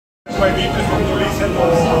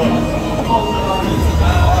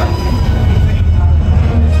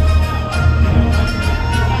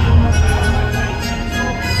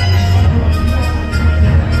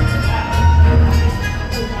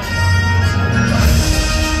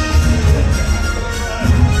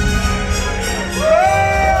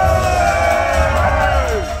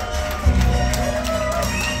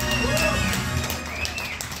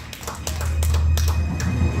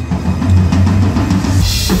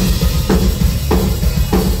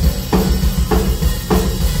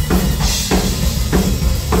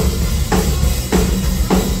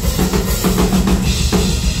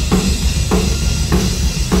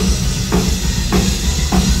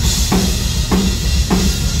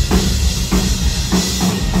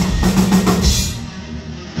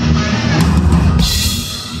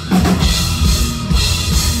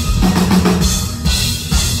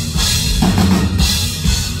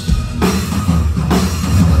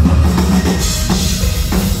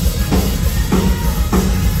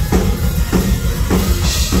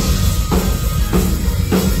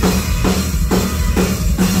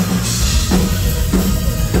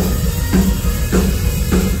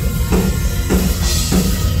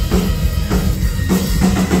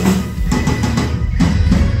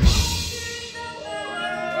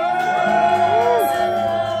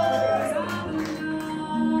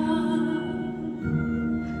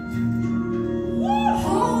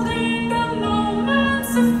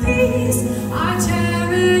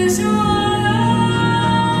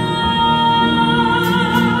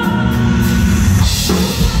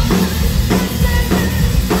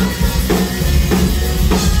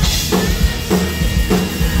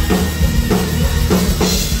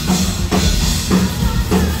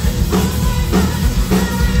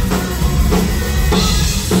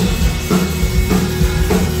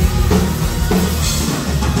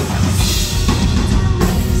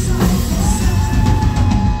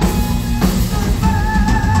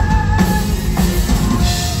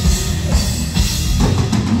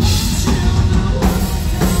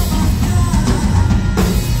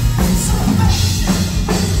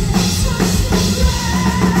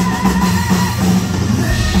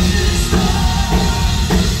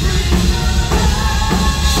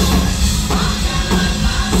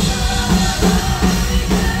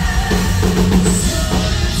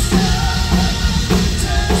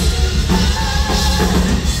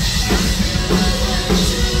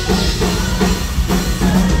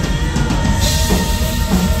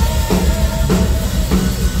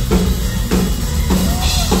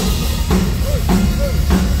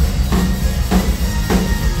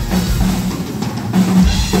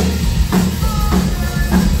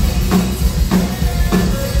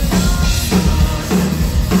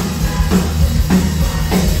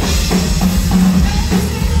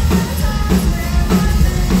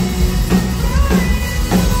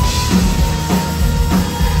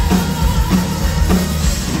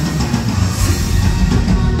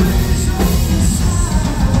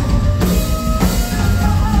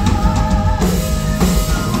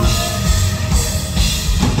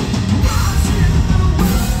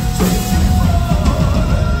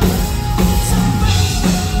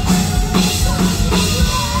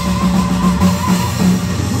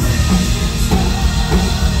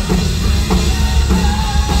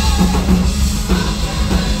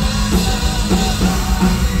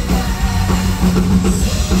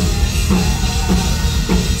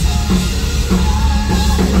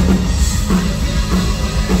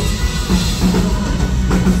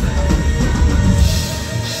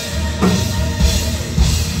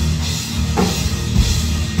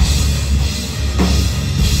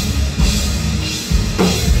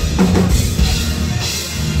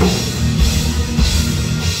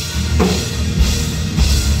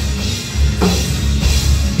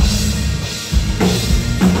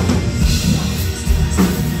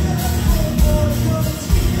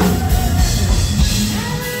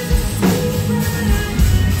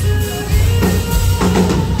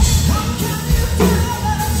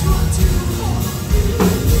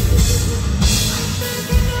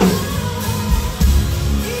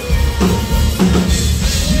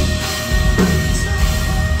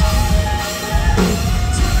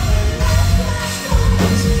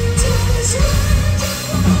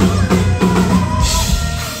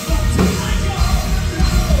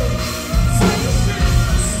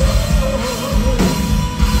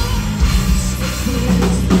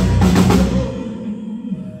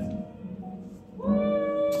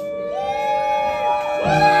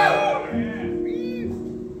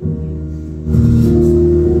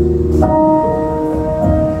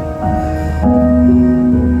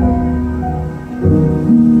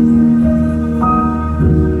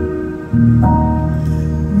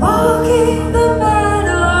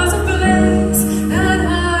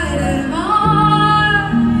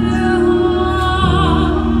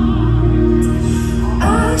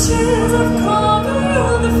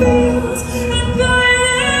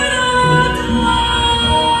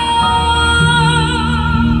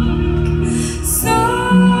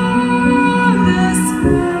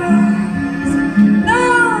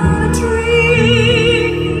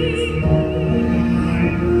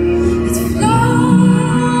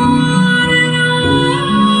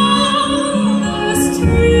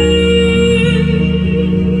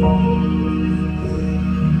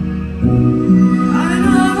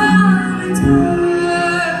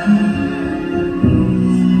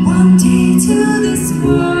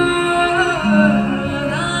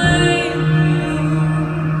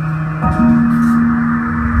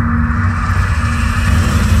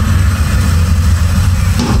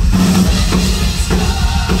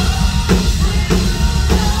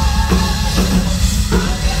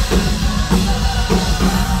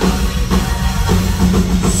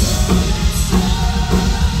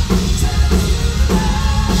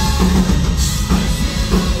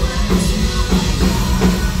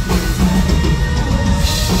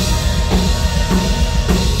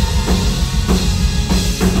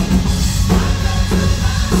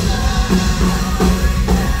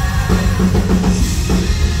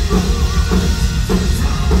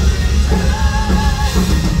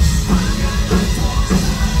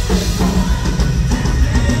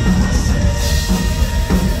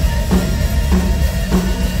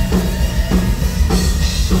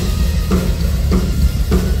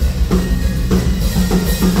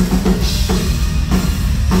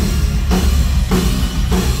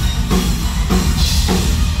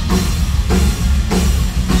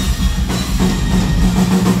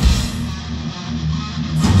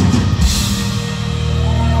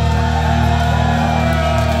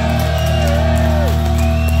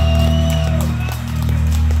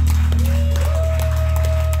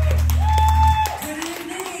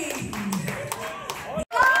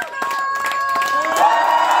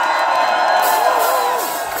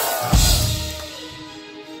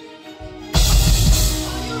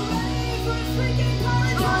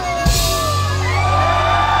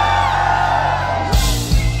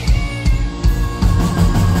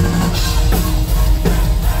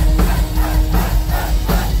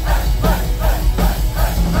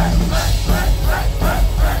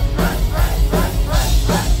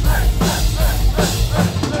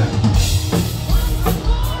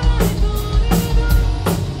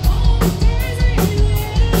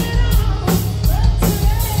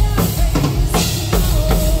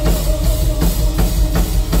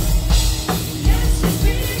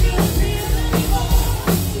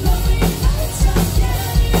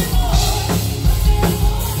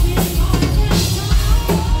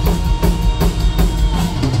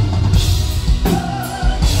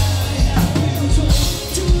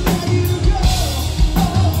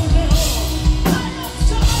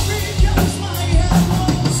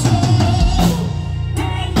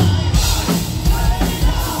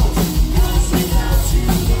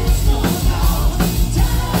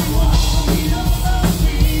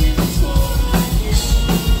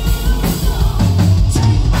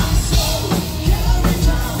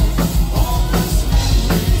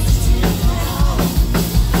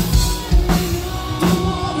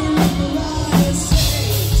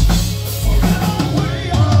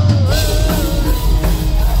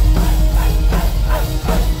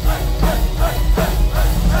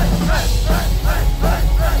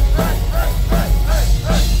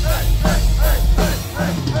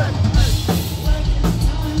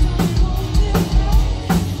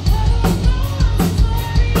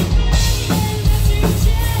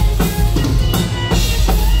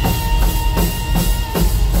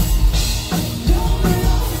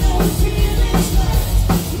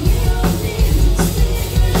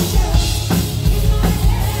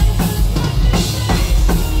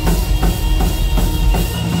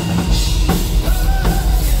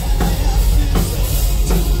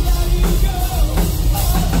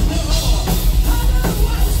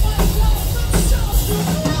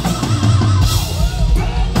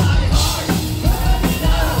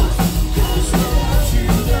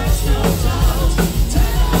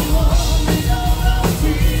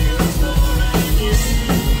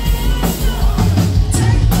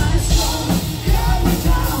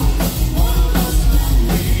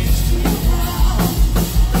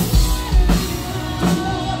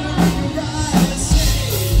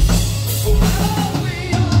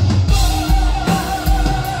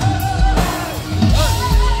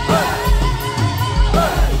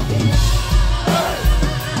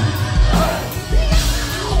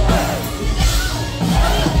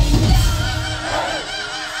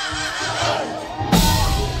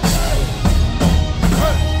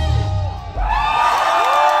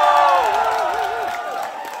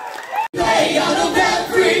play out of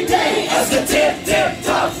every day as the tip tip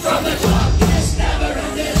top from the clock is never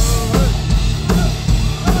ending.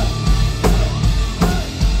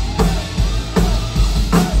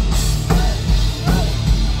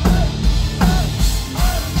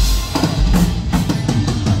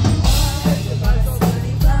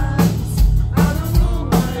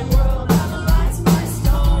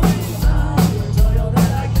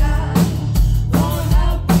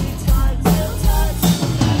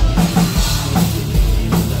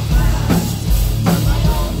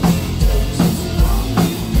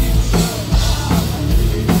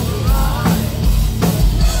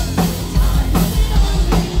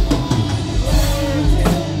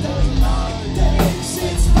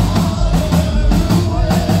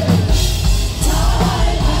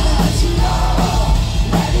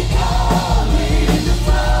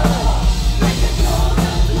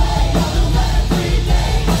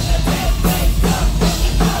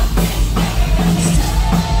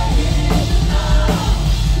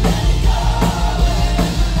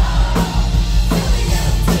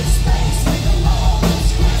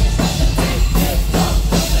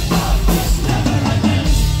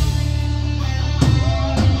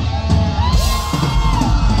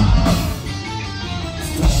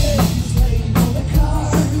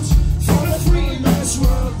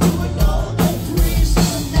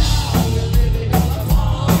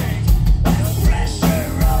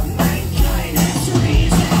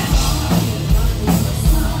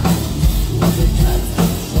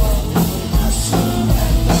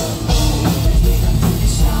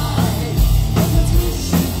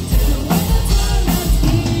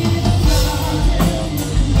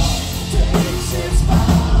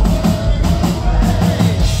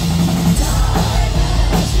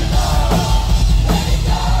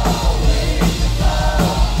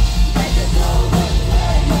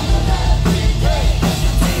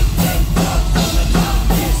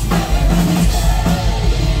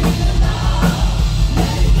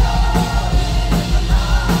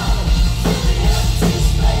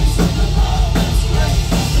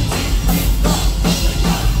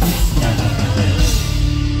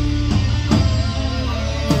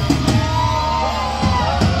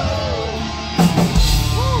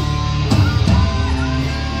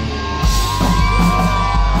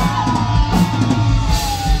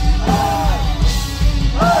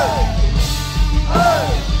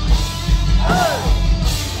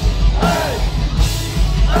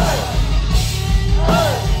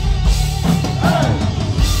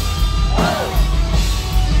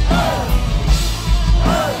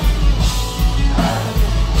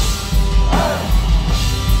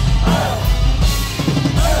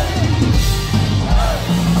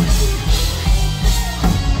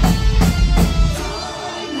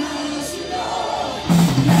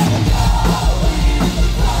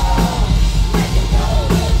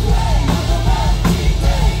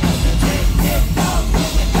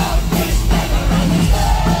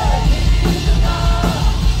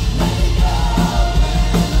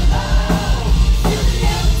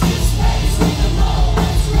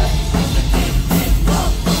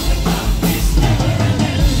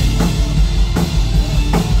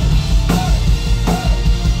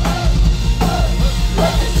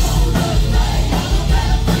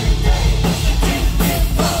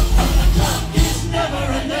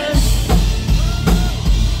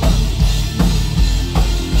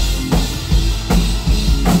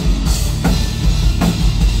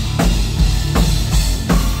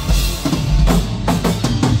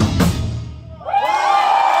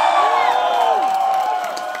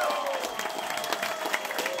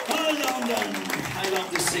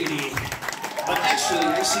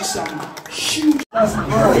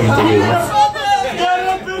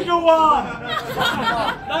 Get a bigger one!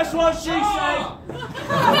 That's what she said!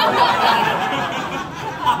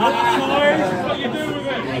 What you do with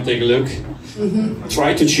it? You want to take a look?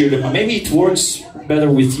 Try to cheer them up. Maybe it works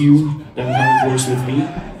better with you than how it works with me.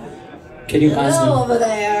 Can you ask them? over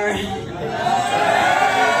there.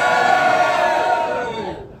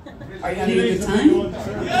 Are you having a good time?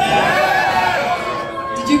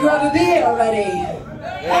 Did you grab a beer already?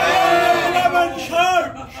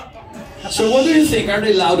 So what do you think? Are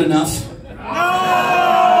they loud enough?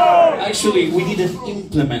 No! Actually, we need an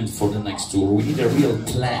implement for the next tour. We need a real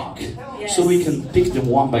clank. Yes. So we can pick them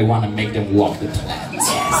one by one and make them walk the plant.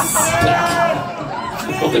 Yes.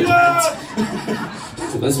 Walk the plant.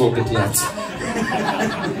 So let's walk the plant.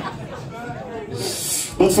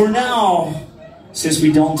 But for now, since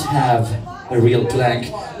we don't have a real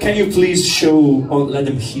clank, can you please show, or let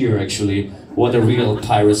them hear actually, what a real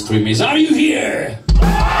pirate scream is? Are you here?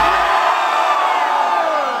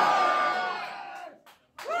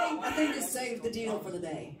 I think this saved the deal for the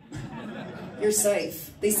day. You're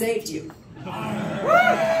safe. They saved you.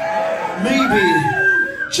 Maybe,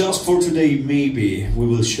 just for today, maybe we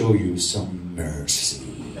will show you some mercy.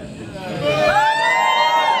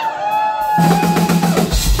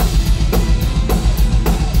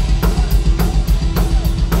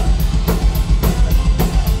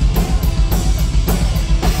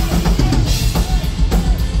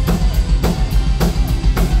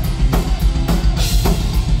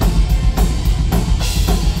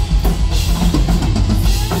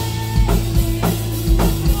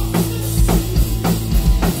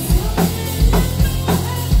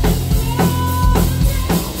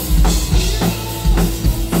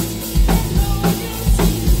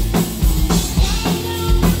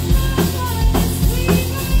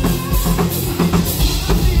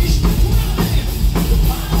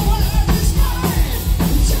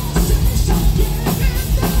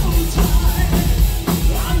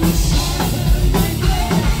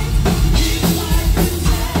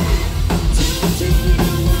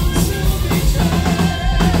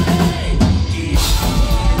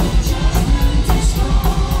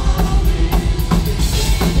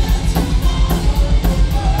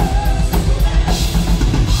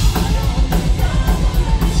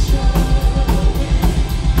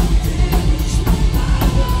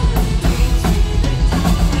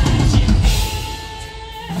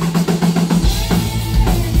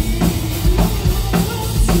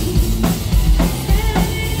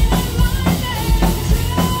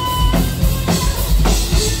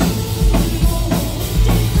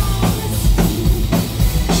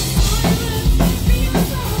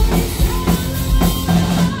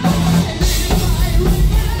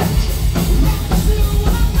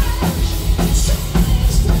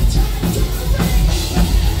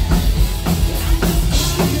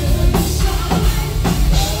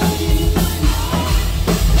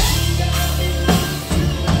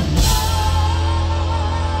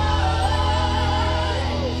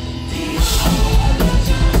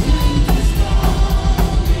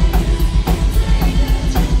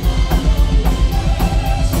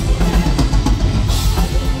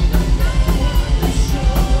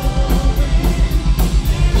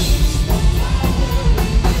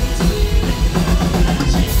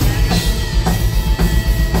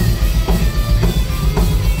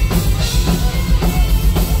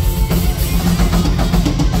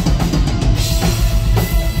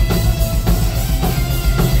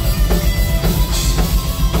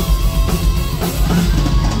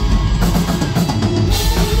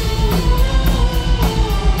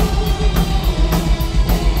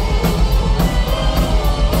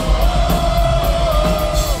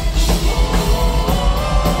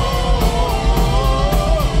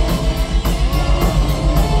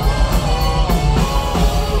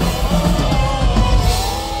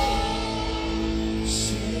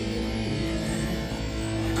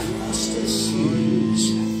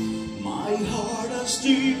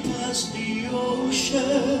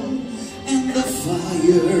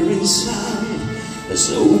 Let's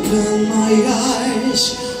open my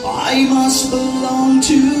eyes. I must belong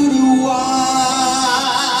to the wise.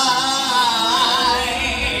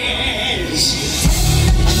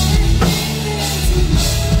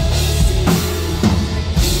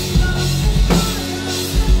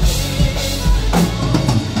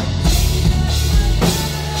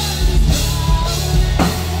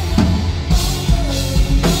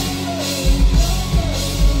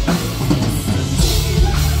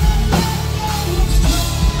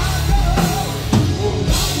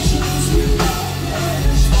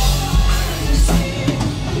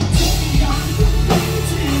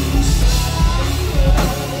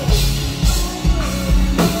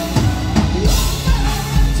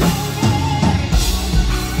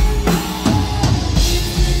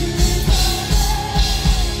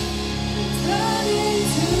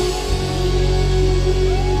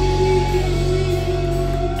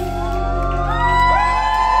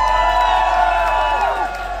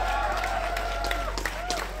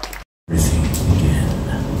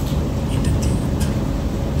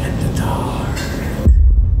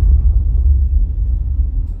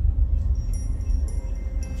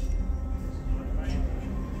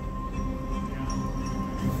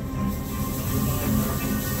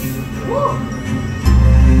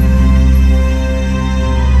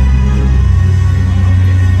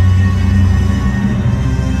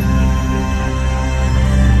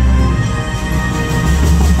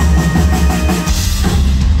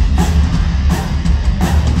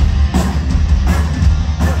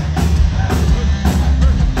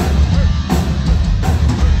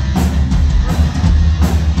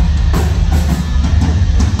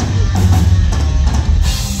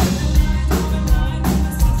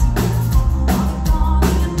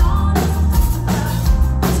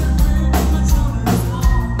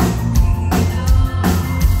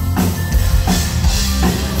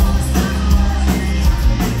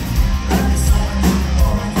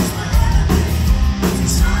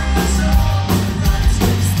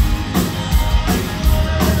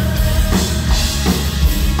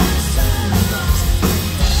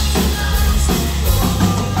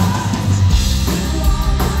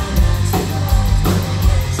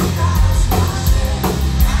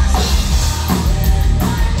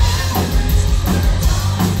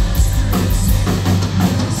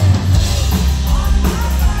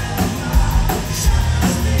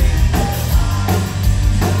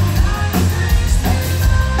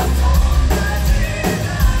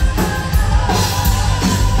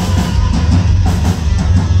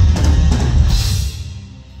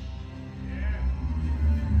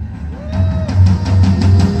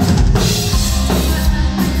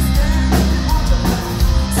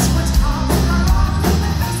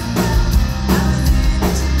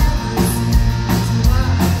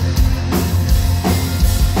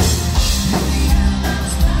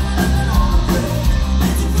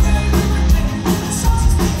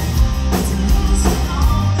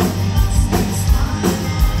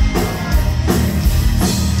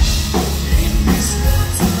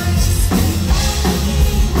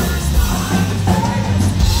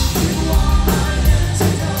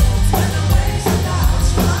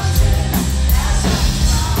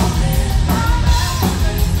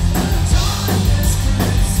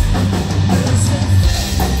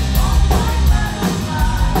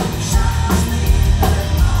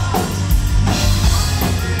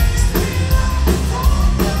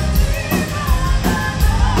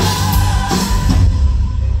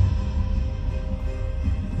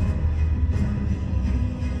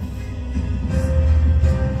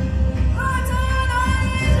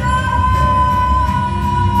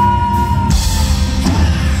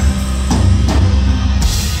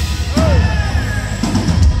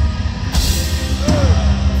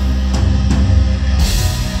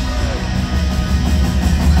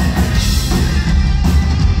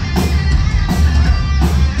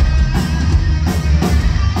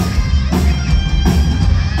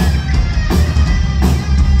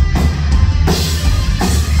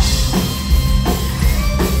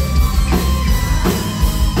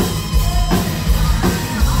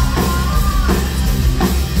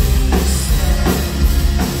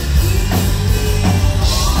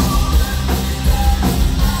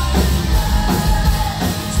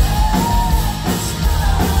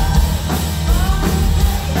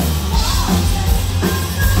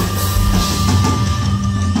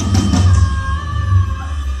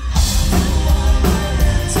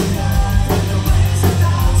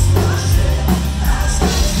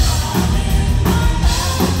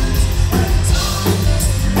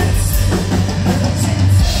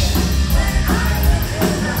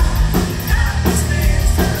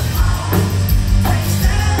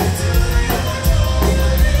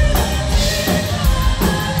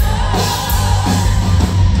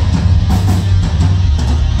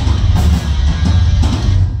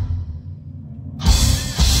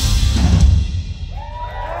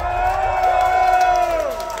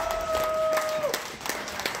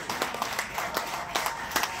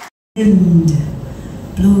 Wind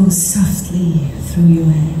blows softly through your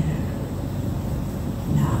hair.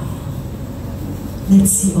 Now,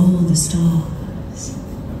 let's see all the stars.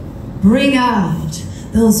 Bring out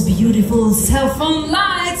those beautiful cell phone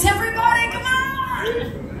lights, everybody, come on!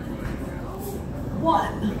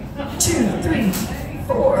 1, 2, 3,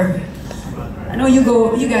 4. I know you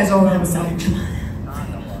guys all have a cell phone, come on.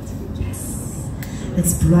 Yes.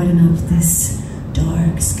 Let's brighten up this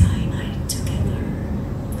dark sky night together.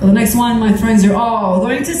 For the next one, my friends, you're all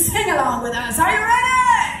going to sing along with us. Are you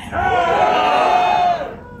ready?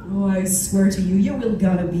 Oh, I swear to you, you will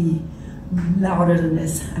gotta be louder than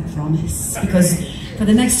this, I promise. Because for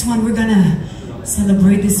the next one, we're gonna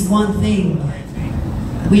celebrate this one thing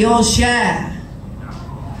that we all share,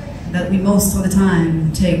 that we most of the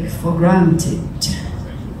time take for granted.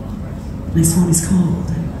 This one is called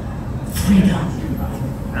freedom.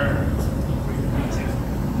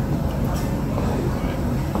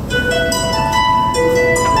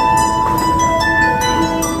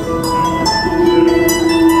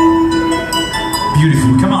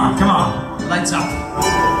 Beautiful, come on, lights up.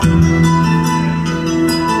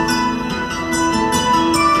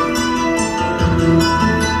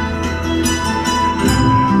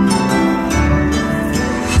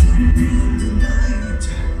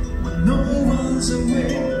 When no one's away,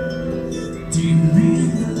 dim in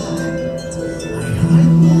the light, I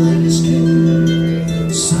hide my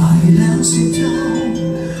escape, silencing down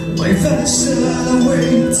my vessel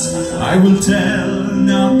awaits. I will tell,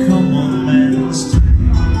 now come on, let's.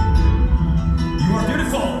 You are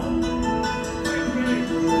beautiful.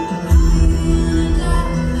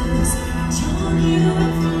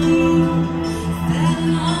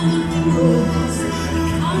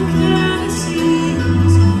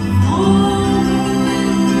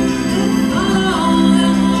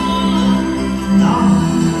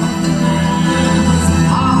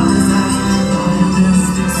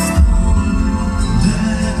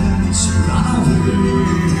 Run away.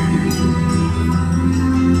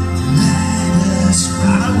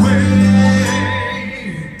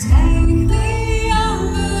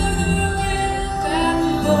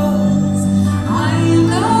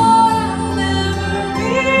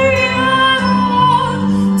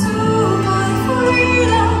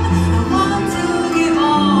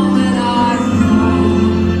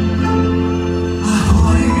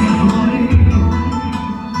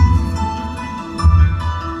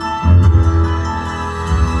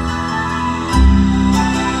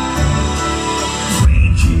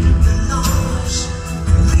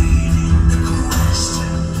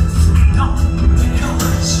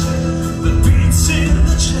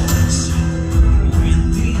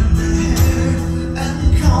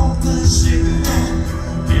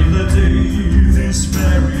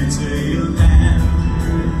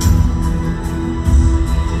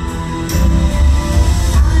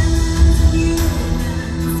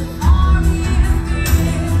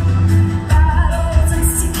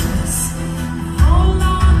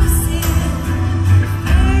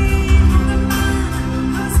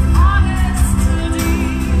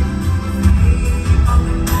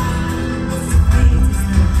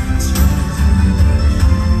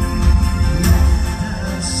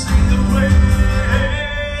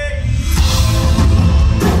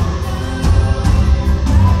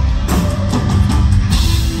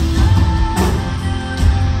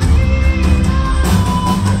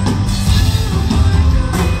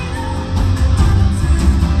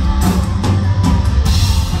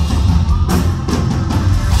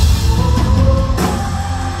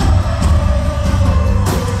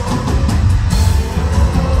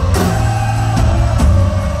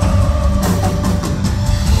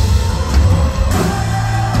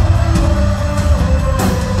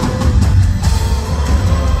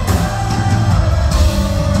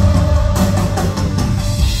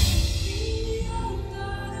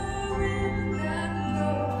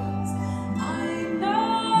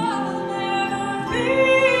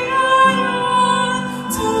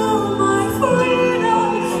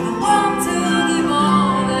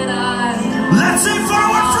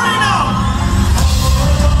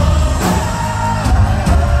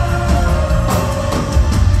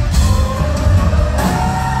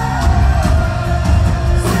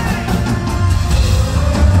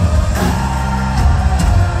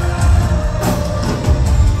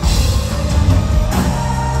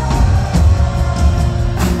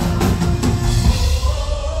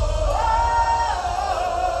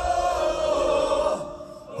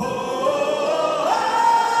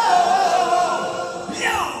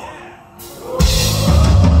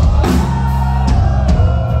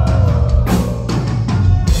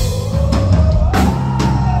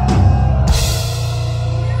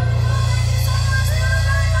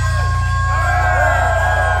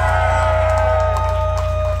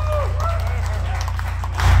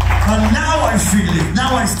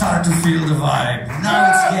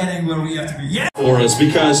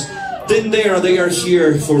 because then they are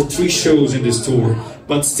here for 3 shows in this tour,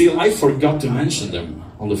 but still I forgot to mention them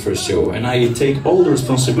on the first show, and I take all the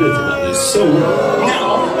responsibility about this. So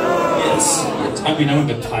now, yes, I mean, I'm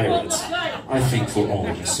a pirate. I think for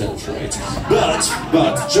only myself, right?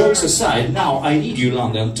 But jokes aside, now I need you,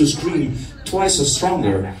 London, to scream twice as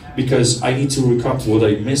stronger, because I need to recap what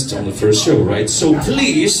I missed on the first show, right? So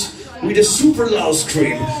please, with a super loud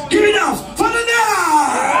scream, give it up for the night!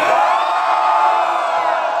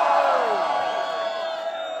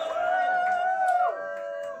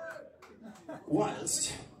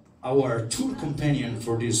 Whilst our tour companion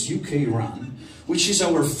for this UK run, which is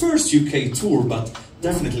our first UK tour, but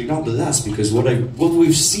definitely not the last, because what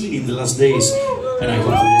we've seen in the last days, and I hope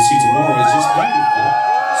we will see tomorrow, is just wonderful.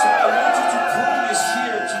 So I wanted to promise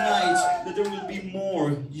here tonight that there will be more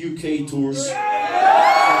UK tours. But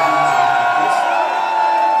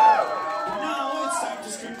now it's time to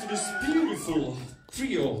scream to this beautiful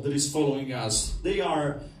trio that is following us. They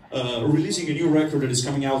are releasing a new record that is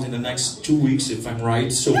coming out in the next 2 weeks, if I'm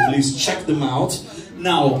right, so please check them out.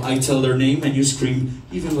 Now I tell their name and you scream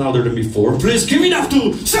even louder than before. Please give it up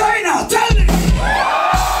to China! Tell me!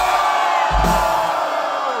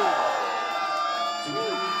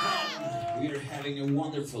 Together with them, we are having a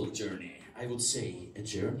wonderful journey. I would say a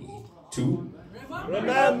journey to...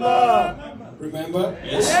 Remember! Remember?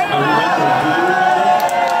 Yes, I remember. Do you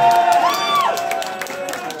remember?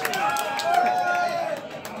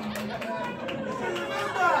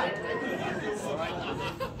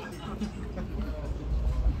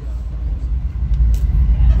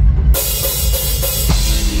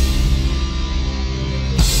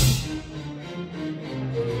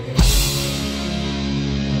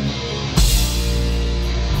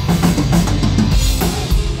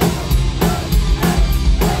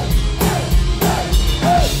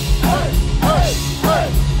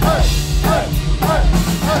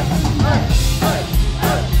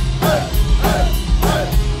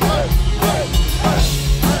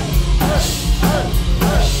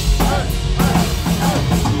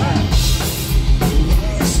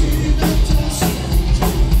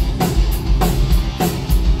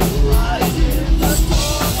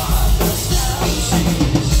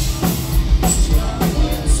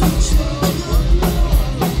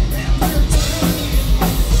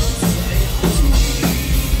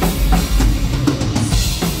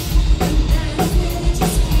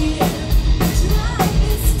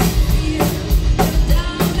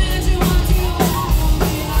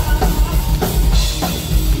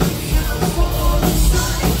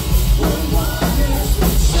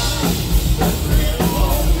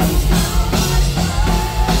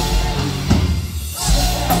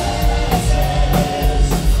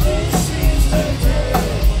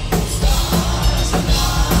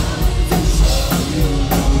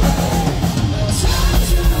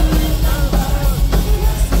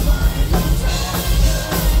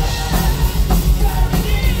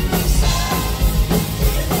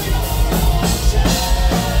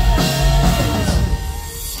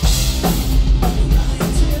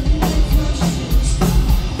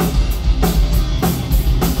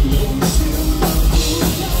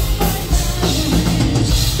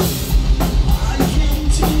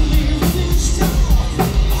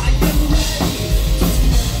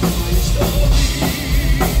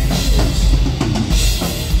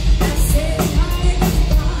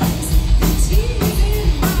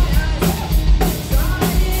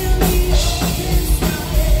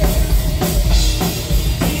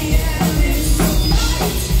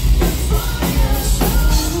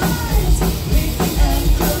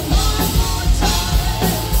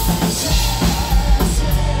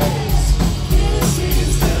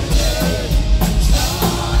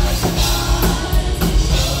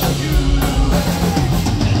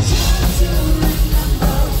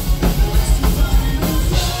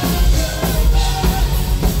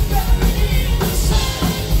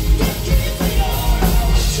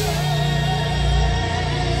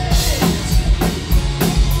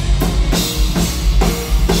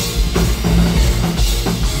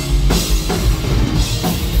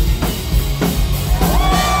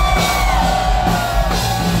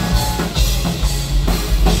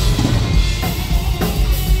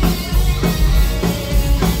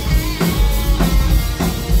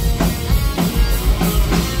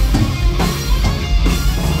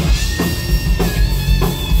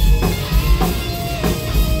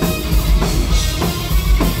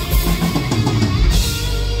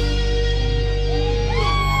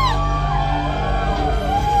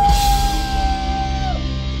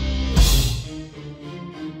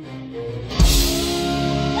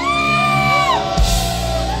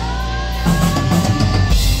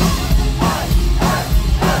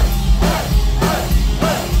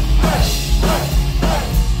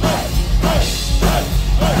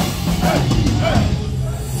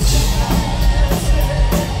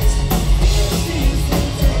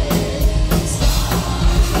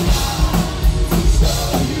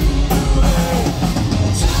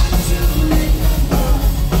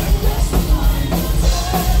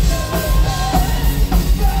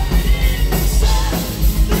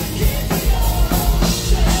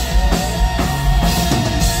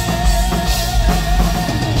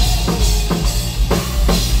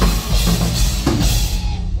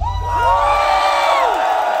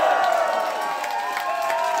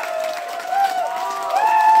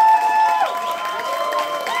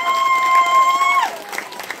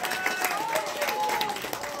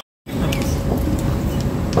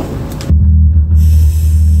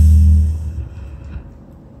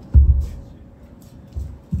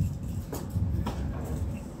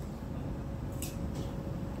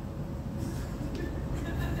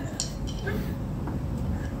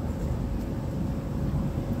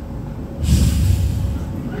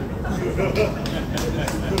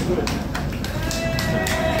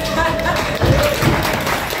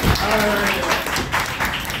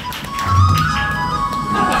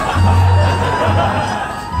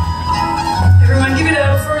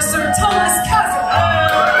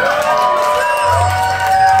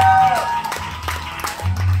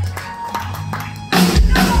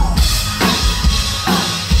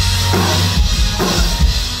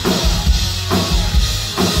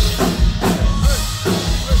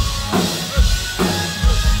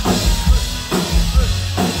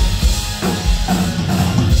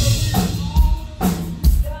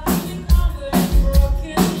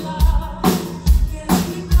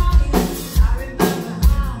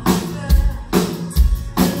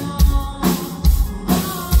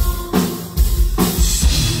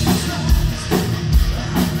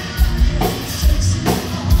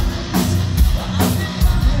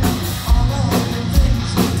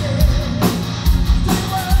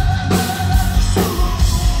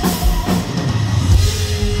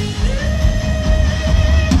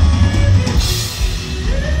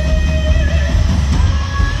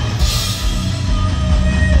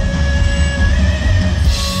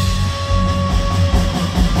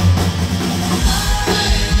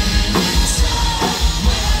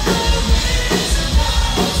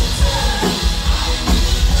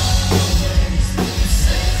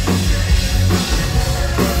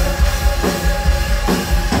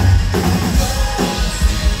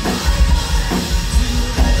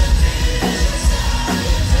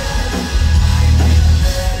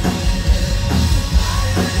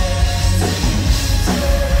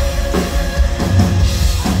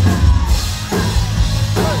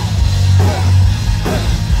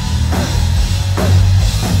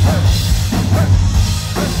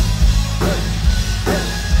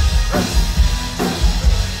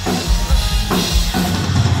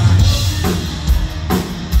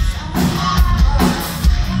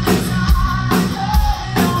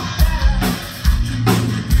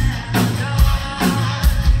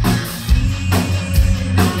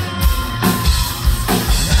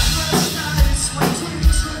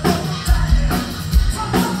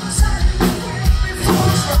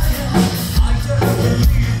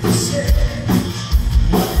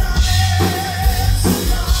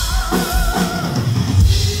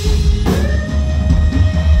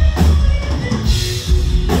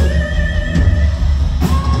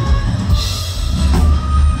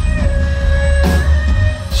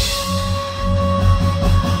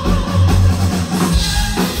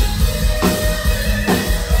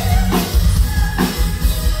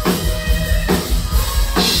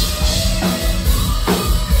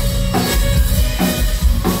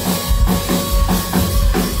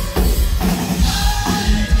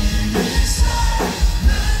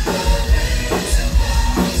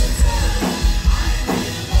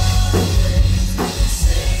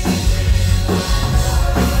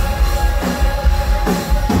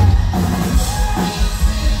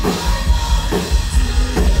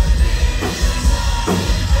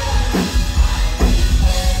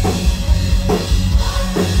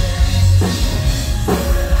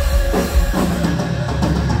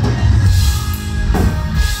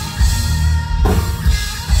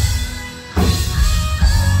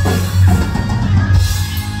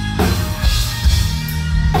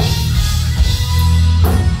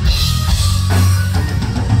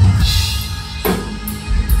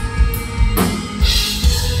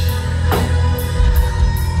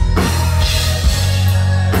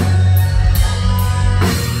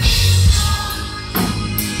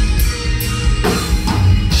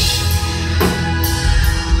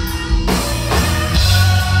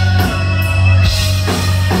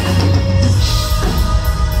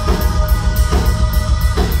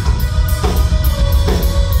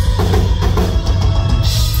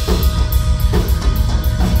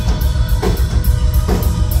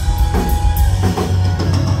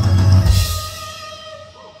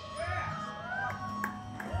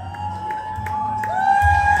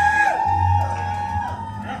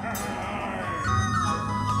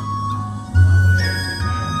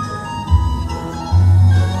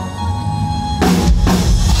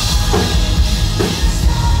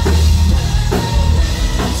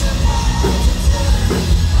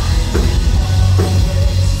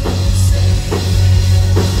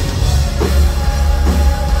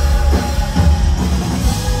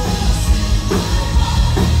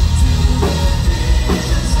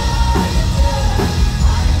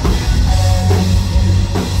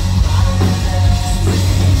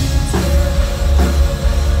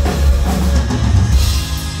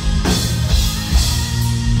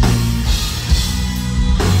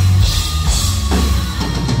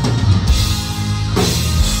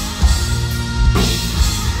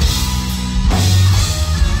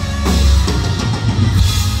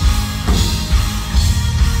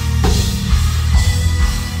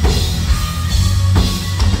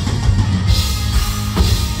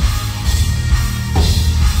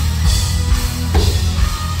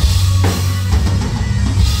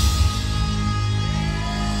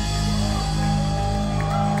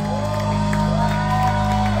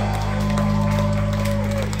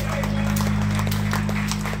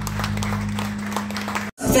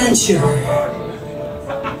 adventure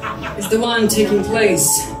is the one taking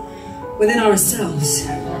place within ourselves.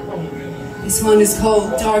 This one is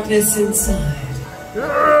called Darkness Inside.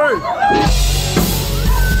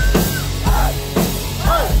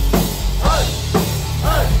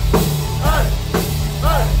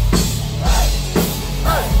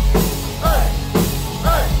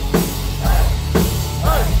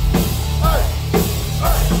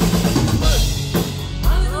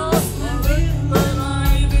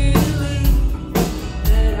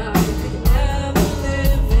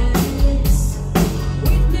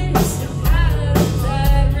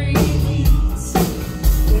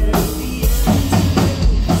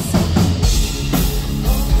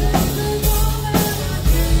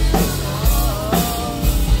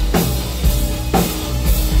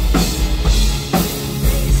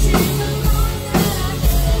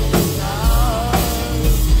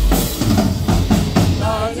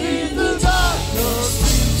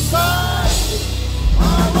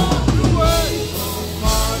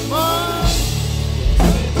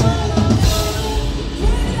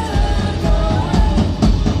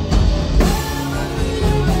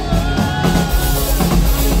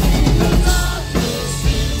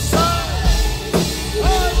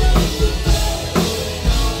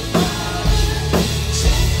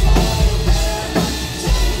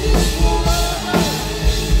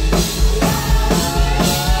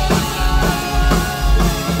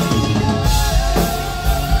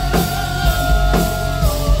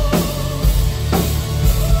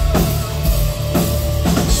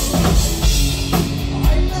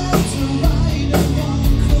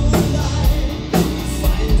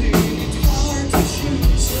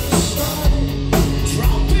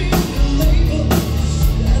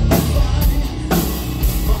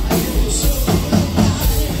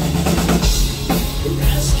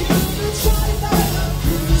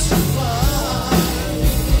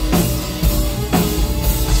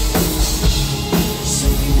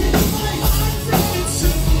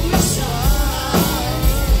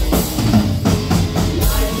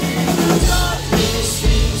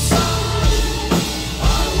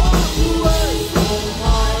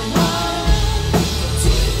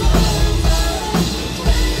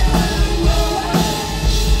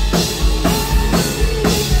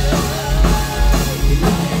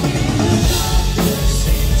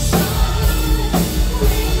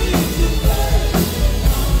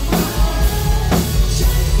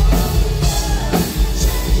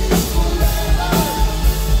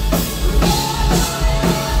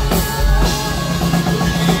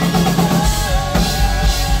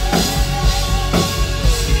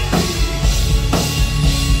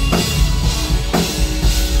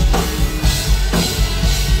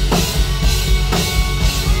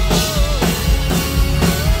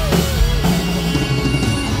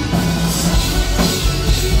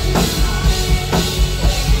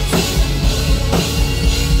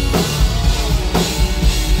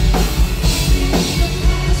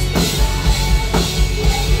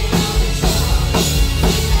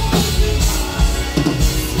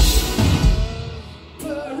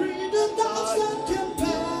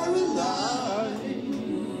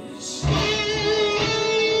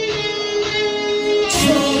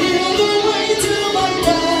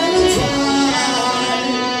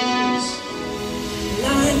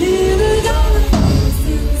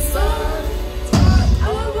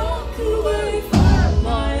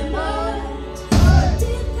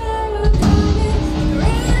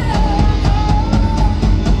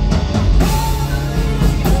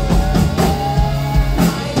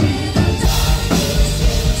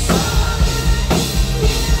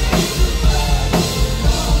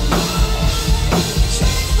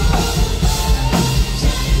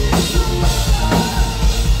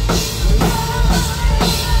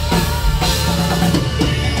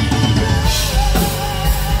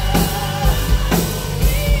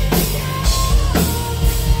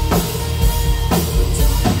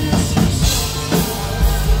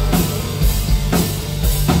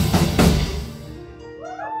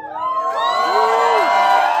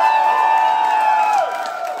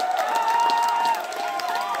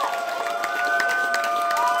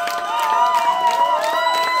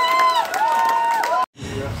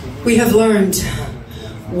 We have learned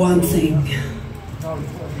one thing.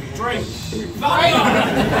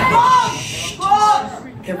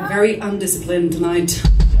 They're very undisciplined tonight.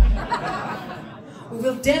 We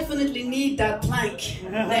will definitely need that plank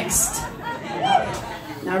next.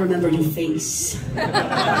 Now remember your face. What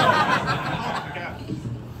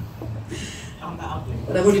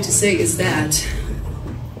I wanted to say is that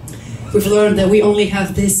we've learned that we only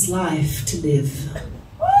have this life to live.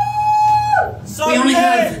 We only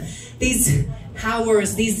have these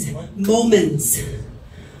hours, these moments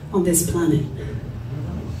on this planet.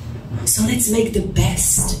 So let's make the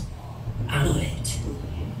best out of it.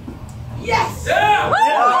 Yes! Yeah!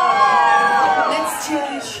 Let's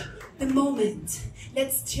cherish the moment.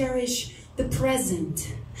 Let's cherish the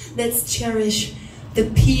present. Let's cherish the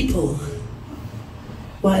people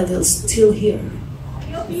while they're still here.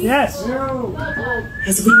 Yes!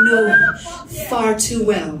 As we know far too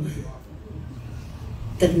well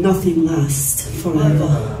that nothing lasts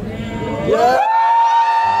forever. Yeah.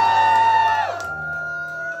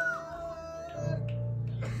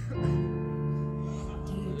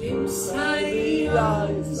 Deep inside the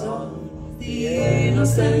eyes of the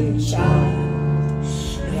innocent child,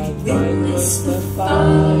 I witnessed the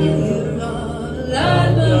fire of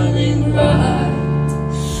light burning bright,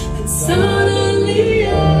 and suddenly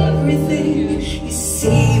everything is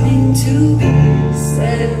seeming to be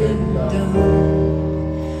said and done,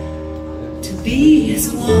 to be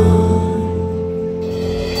as one,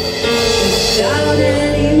 without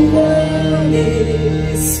any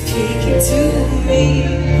warning speaking to me.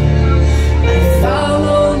 I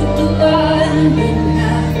follow the blind and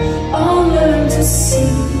have all learned to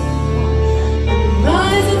see. I'm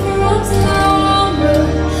rising from slumber,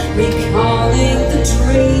 recalling the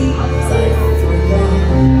dreams I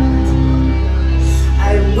forgot.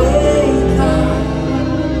 I wake up,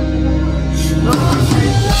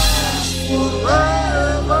 nothing lasts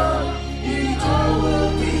forever, it all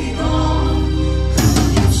will be gone.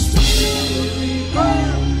 You still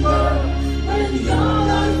remember when you're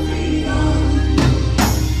not freedom.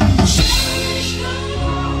 Cherish the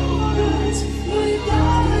moments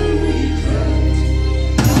without a regret.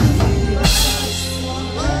 Nothing lasts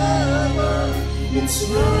forever, it's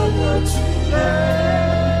never too late.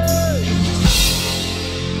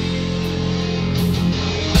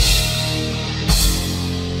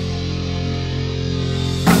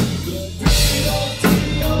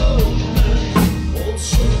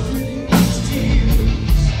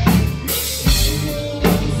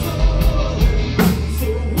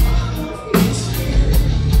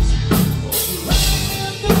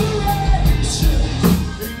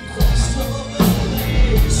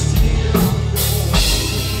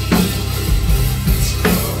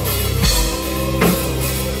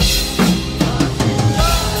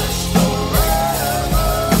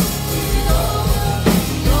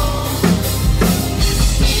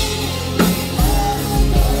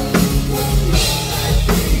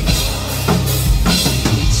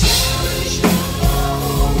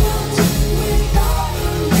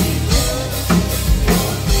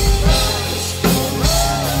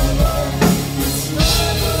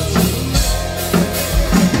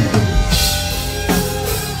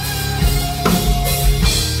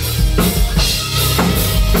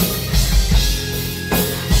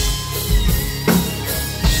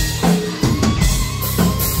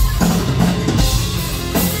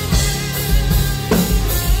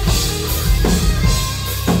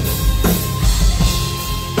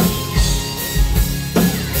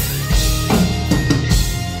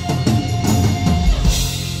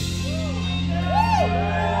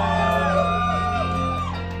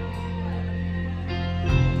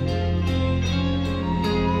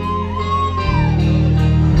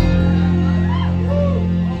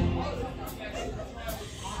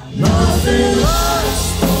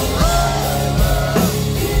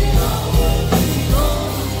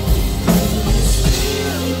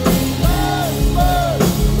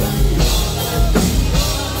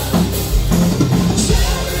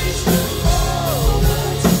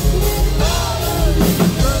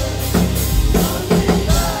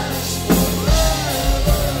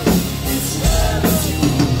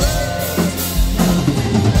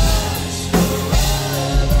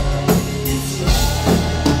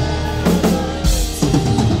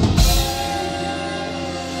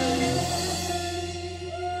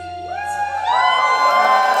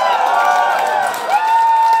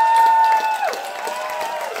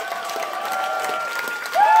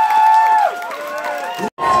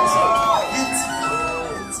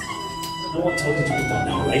 No one told you to put that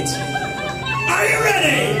now, right? Are you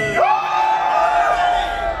ready?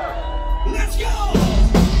 Let's go!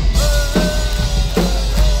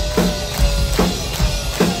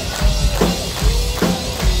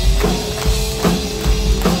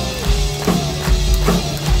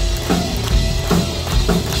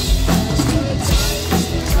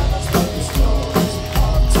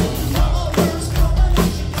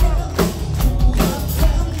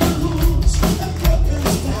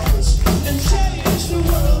 And change the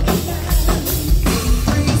world.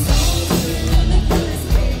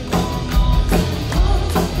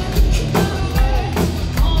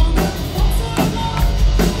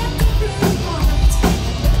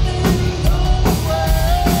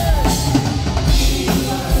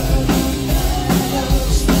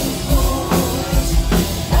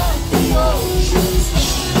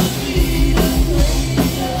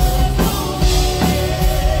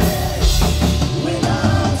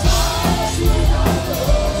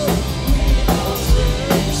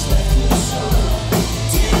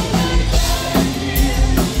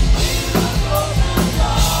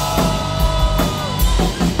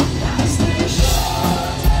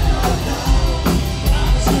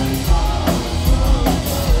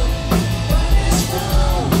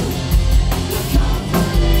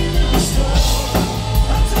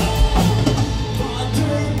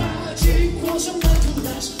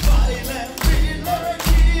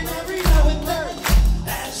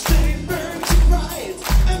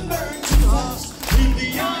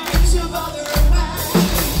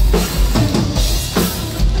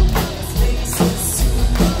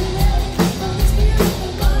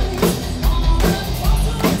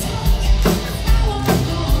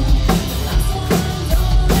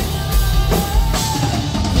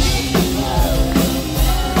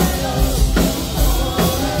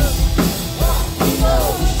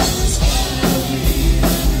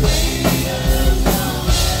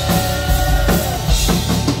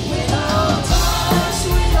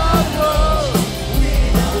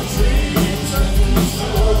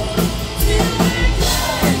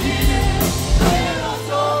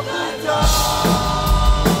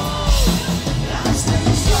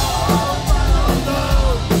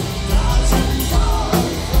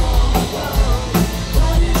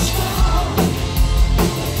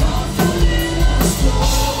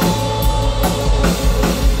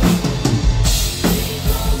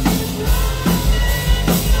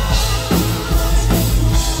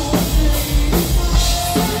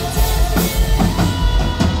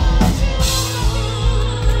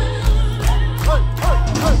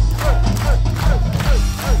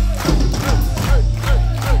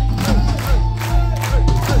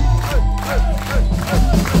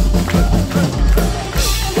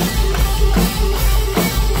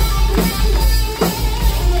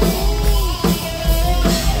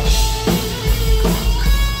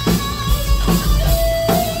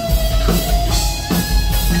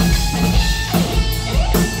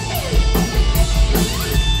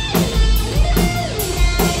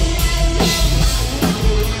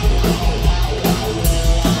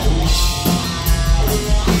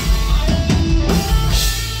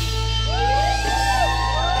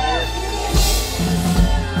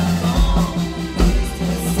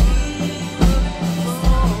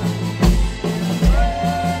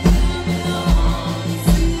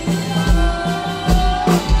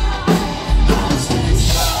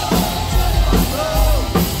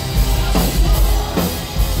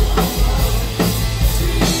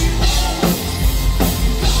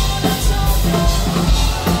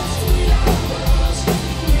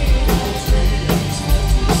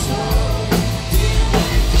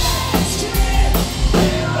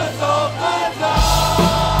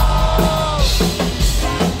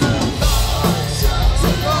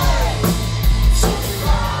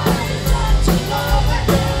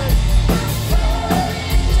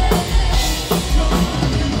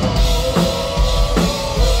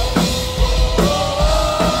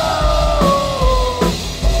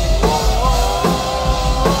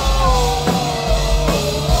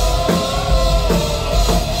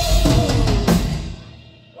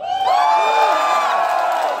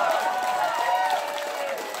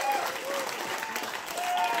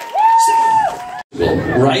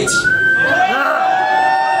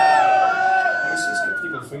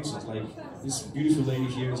 This beautiful lady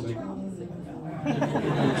here is like...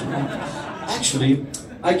 Actually,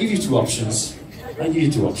 I give you two options.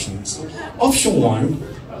 Option 1,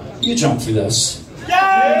 you jump with us.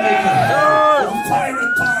 Yeah! Make a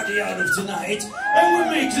pirate party out of tonight, and we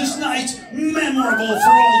make this night memorable for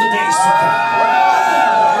all the days to come.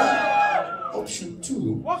 Or, option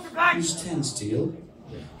 2, you stand still,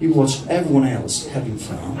 you watch everyone else having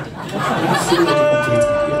fun, and you feel like a complete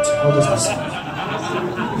idiot. How does that sound?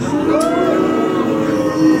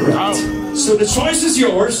 Right. So the choice is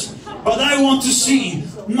yours, but I want to see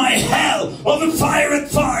my hell of a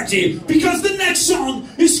pirate party, because the next song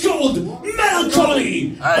is called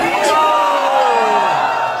Melancholy Angel!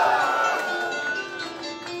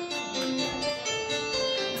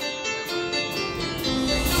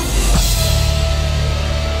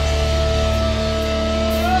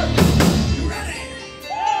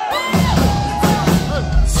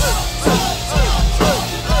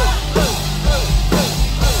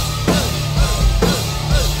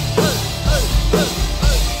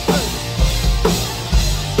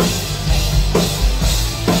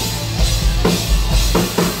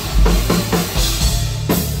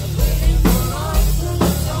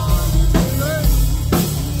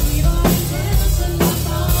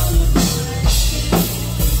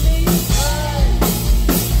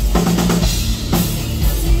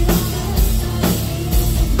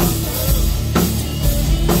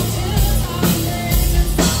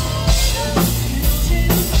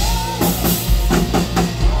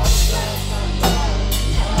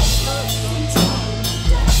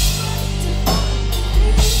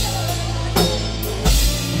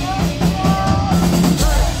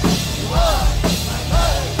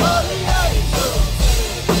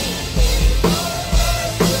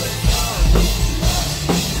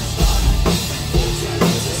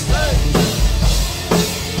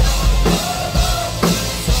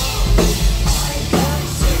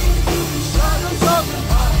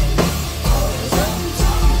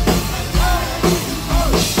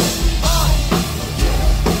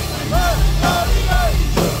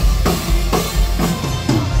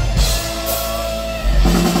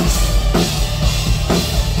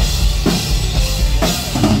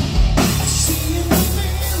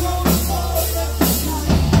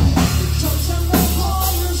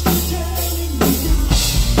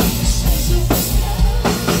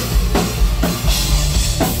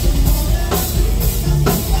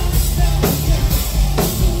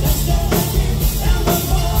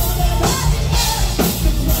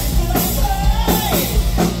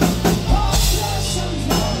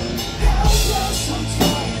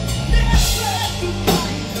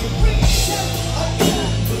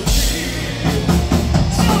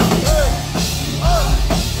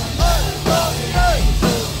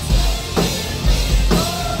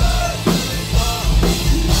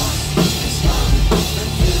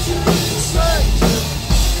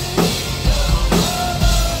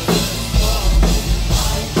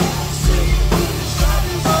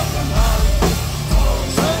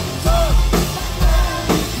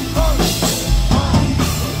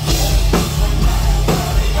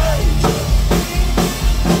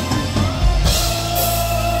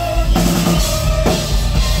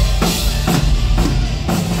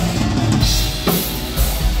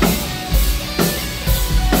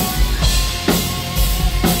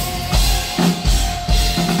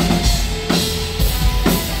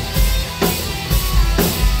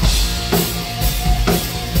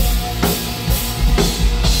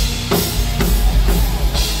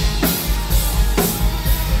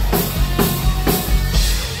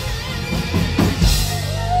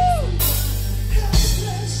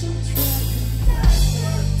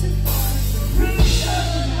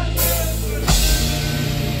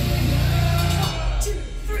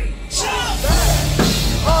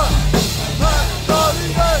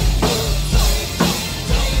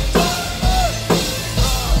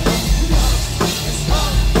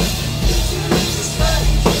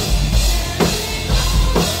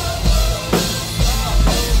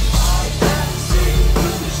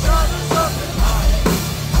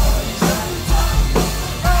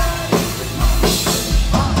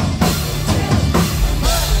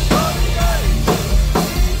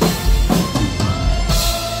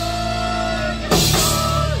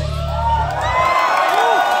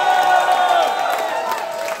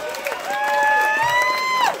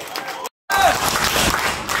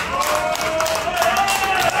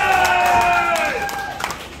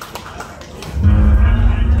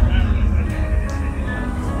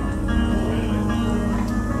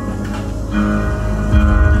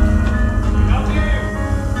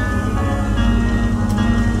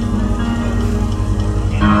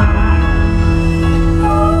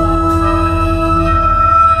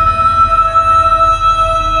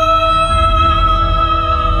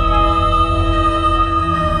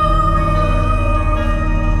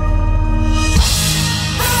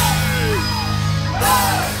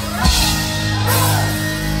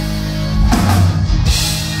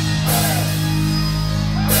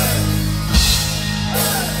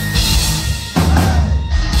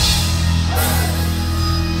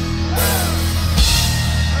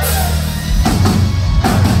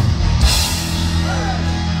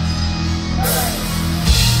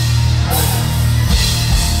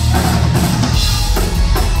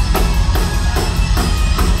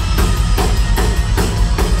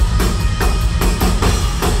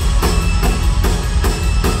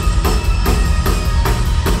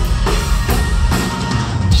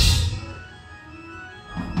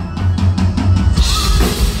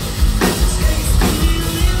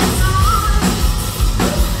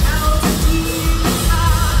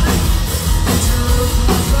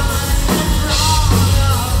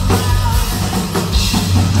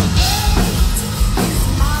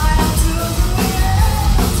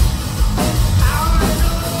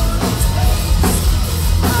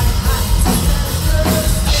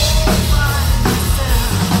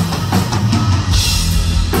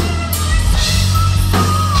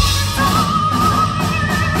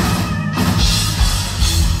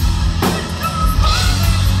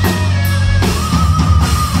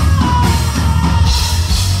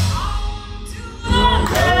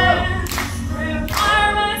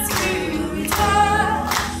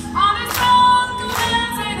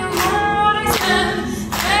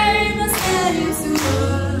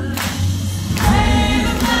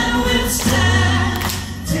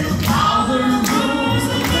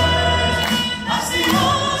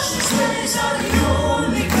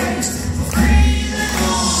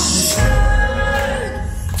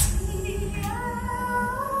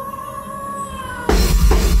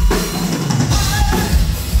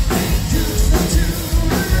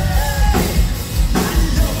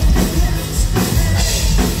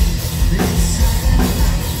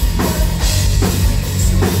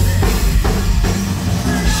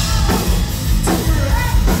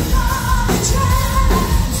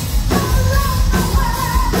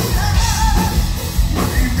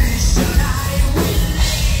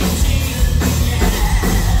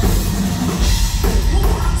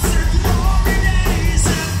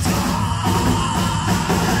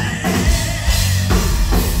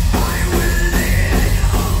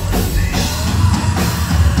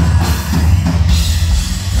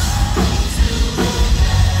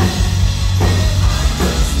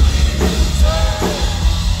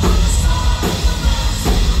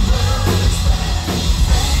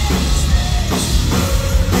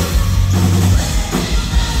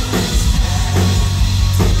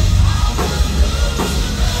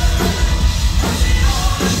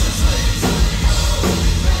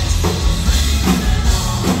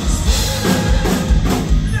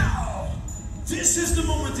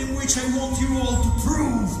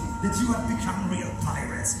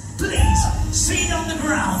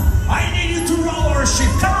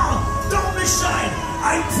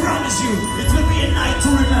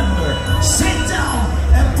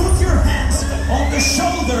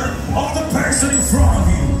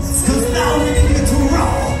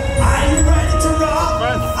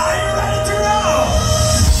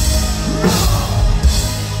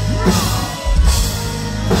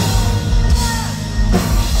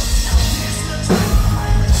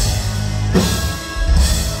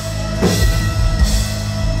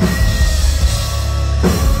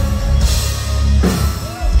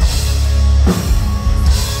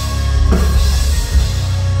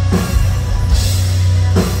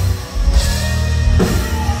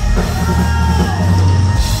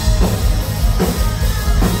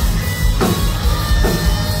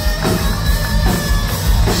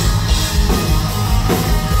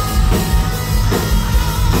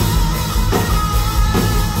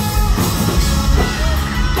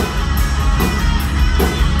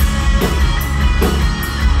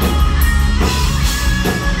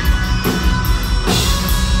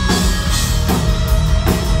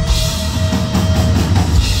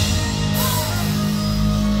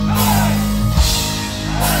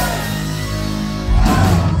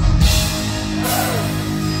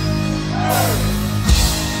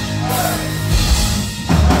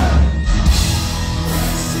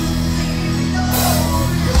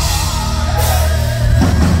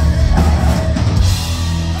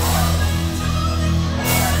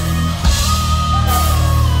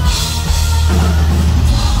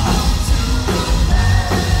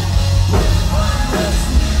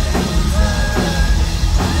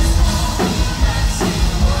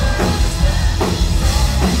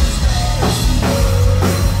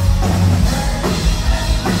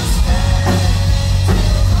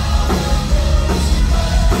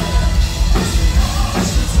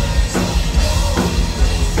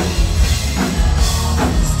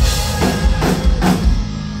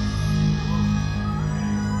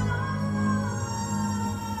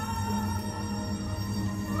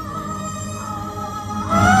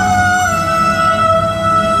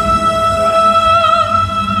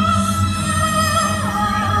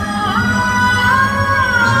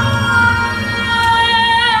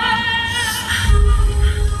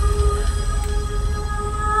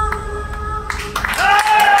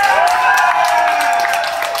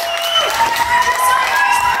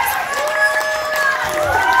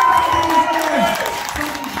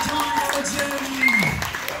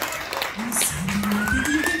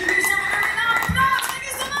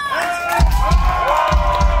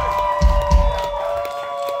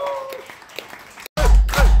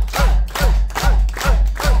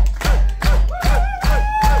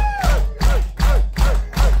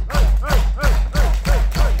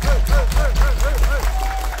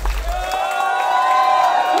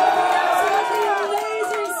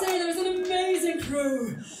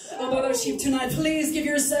 tonight. Please give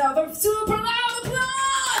yourself a super loud applause!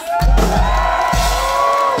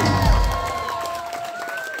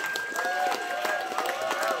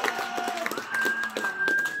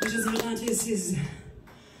 Because Atlantis is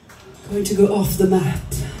going to go off the map.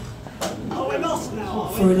 Oh, we're lost now.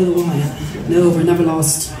 For a little while. No, we're never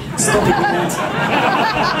lost. Stop it with that.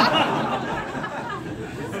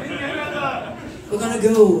 We're gonna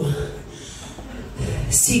go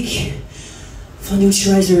seek for new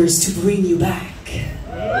treasures to bring you back.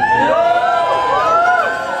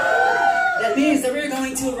 That means that we're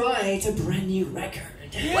going to write a brand new record.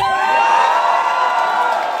 And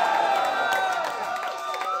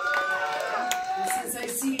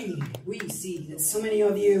since we see that so many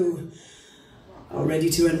of you are ready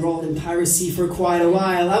to enroll in piracy for quite a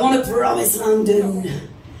while, I want to promise London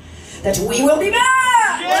that we will be back!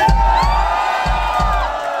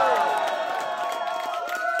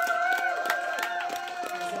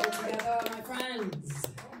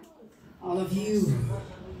 All of you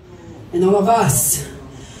and all of us,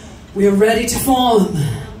 we are ready to form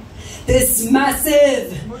this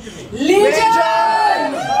massive Legion!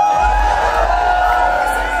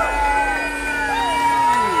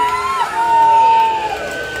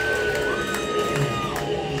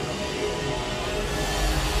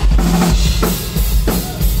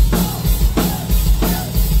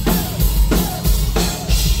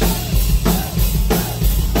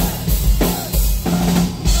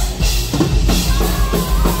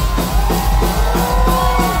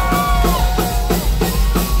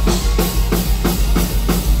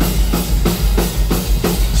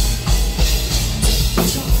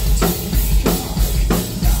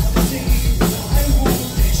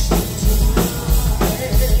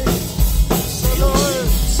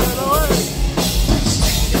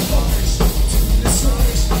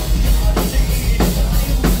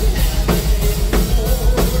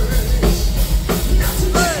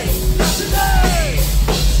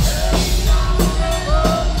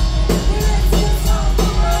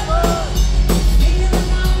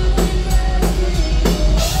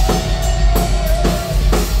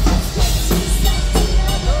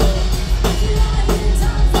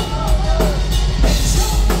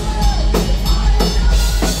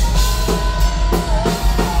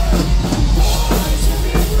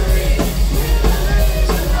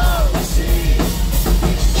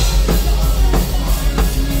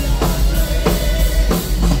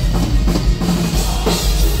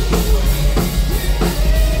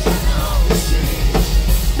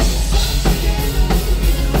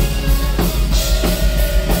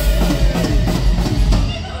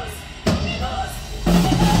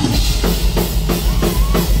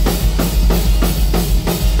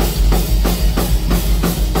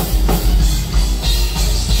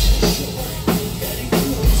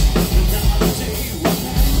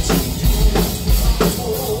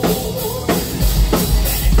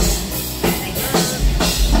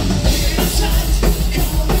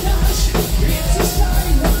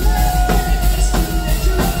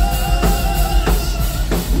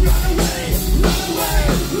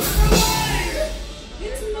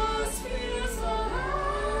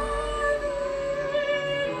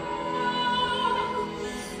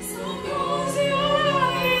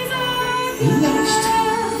 Lost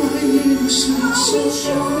my innocence so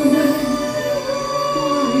far away.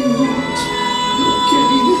 I want no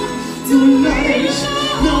gain, no lies,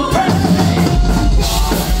 no pain.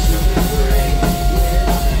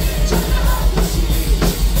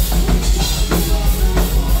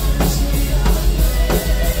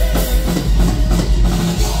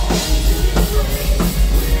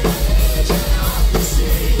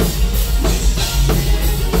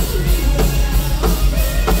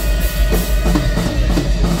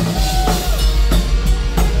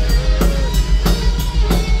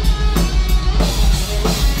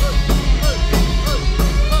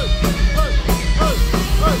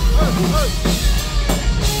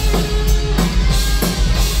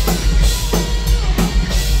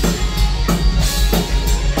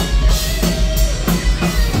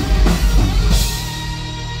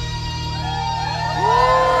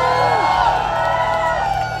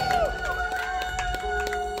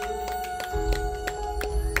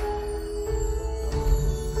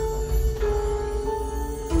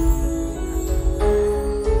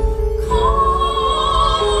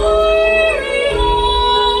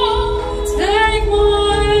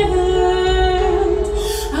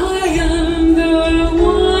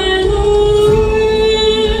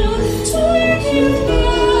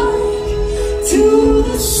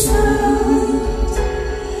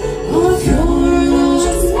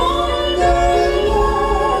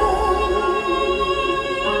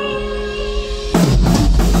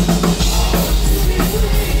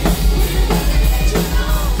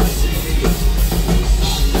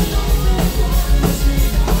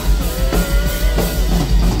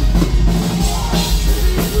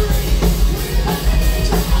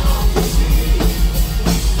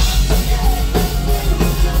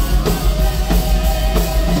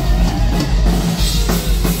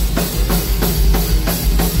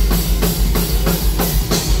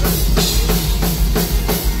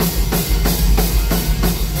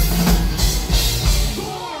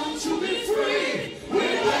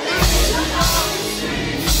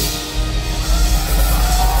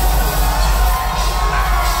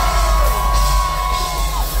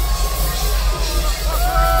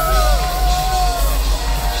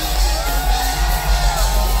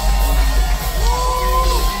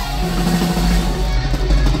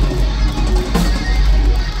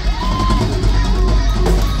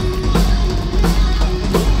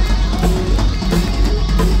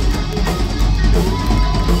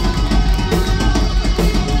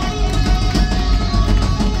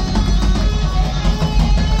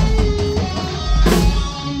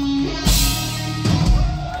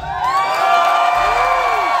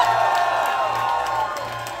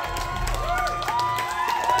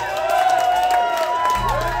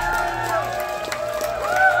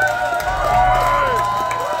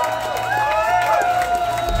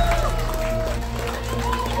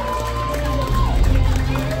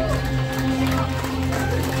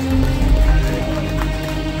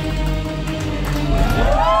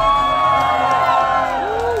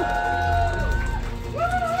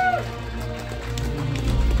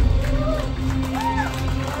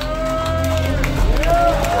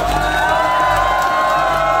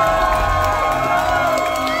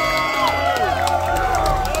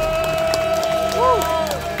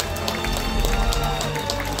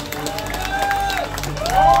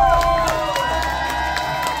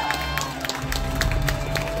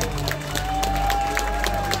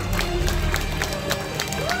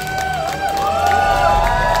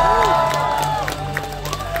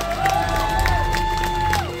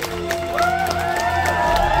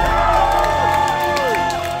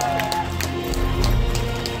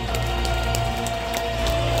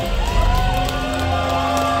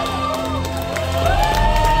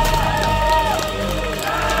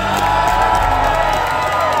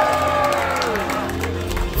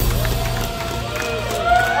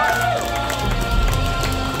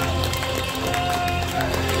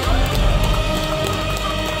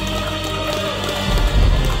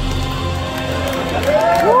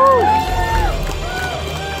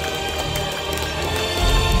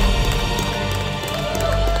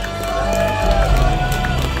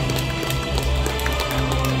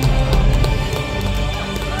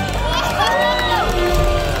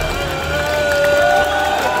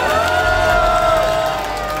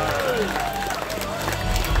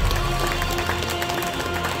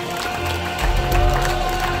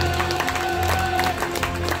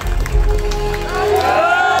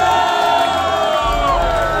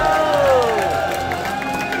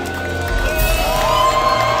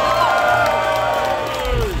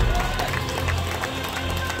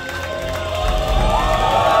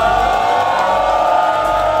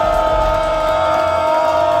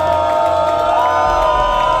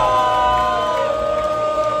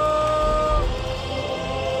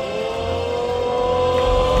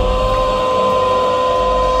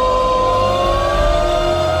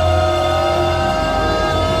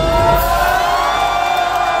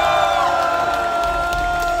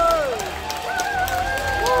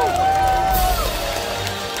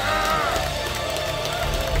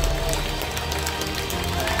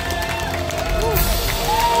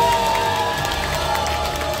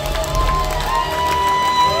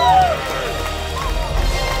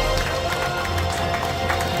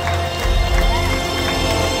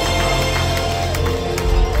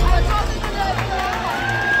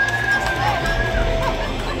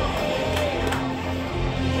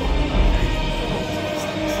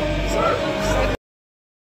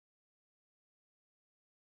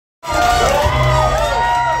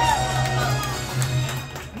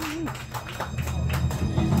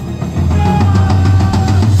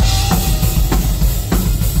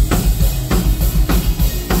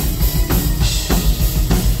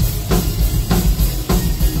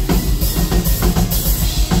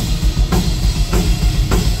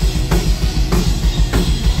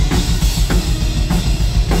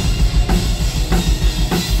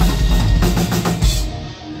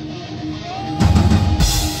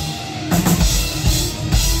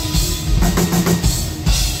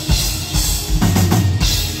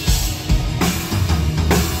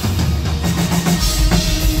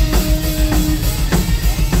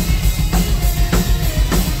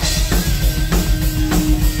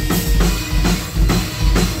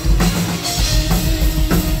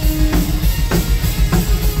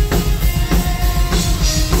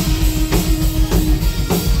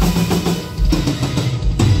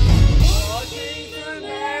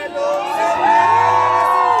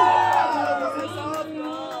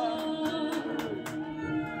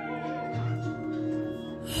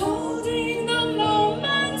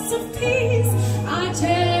 Prince of Peace, I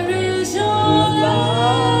cherish your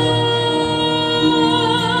love.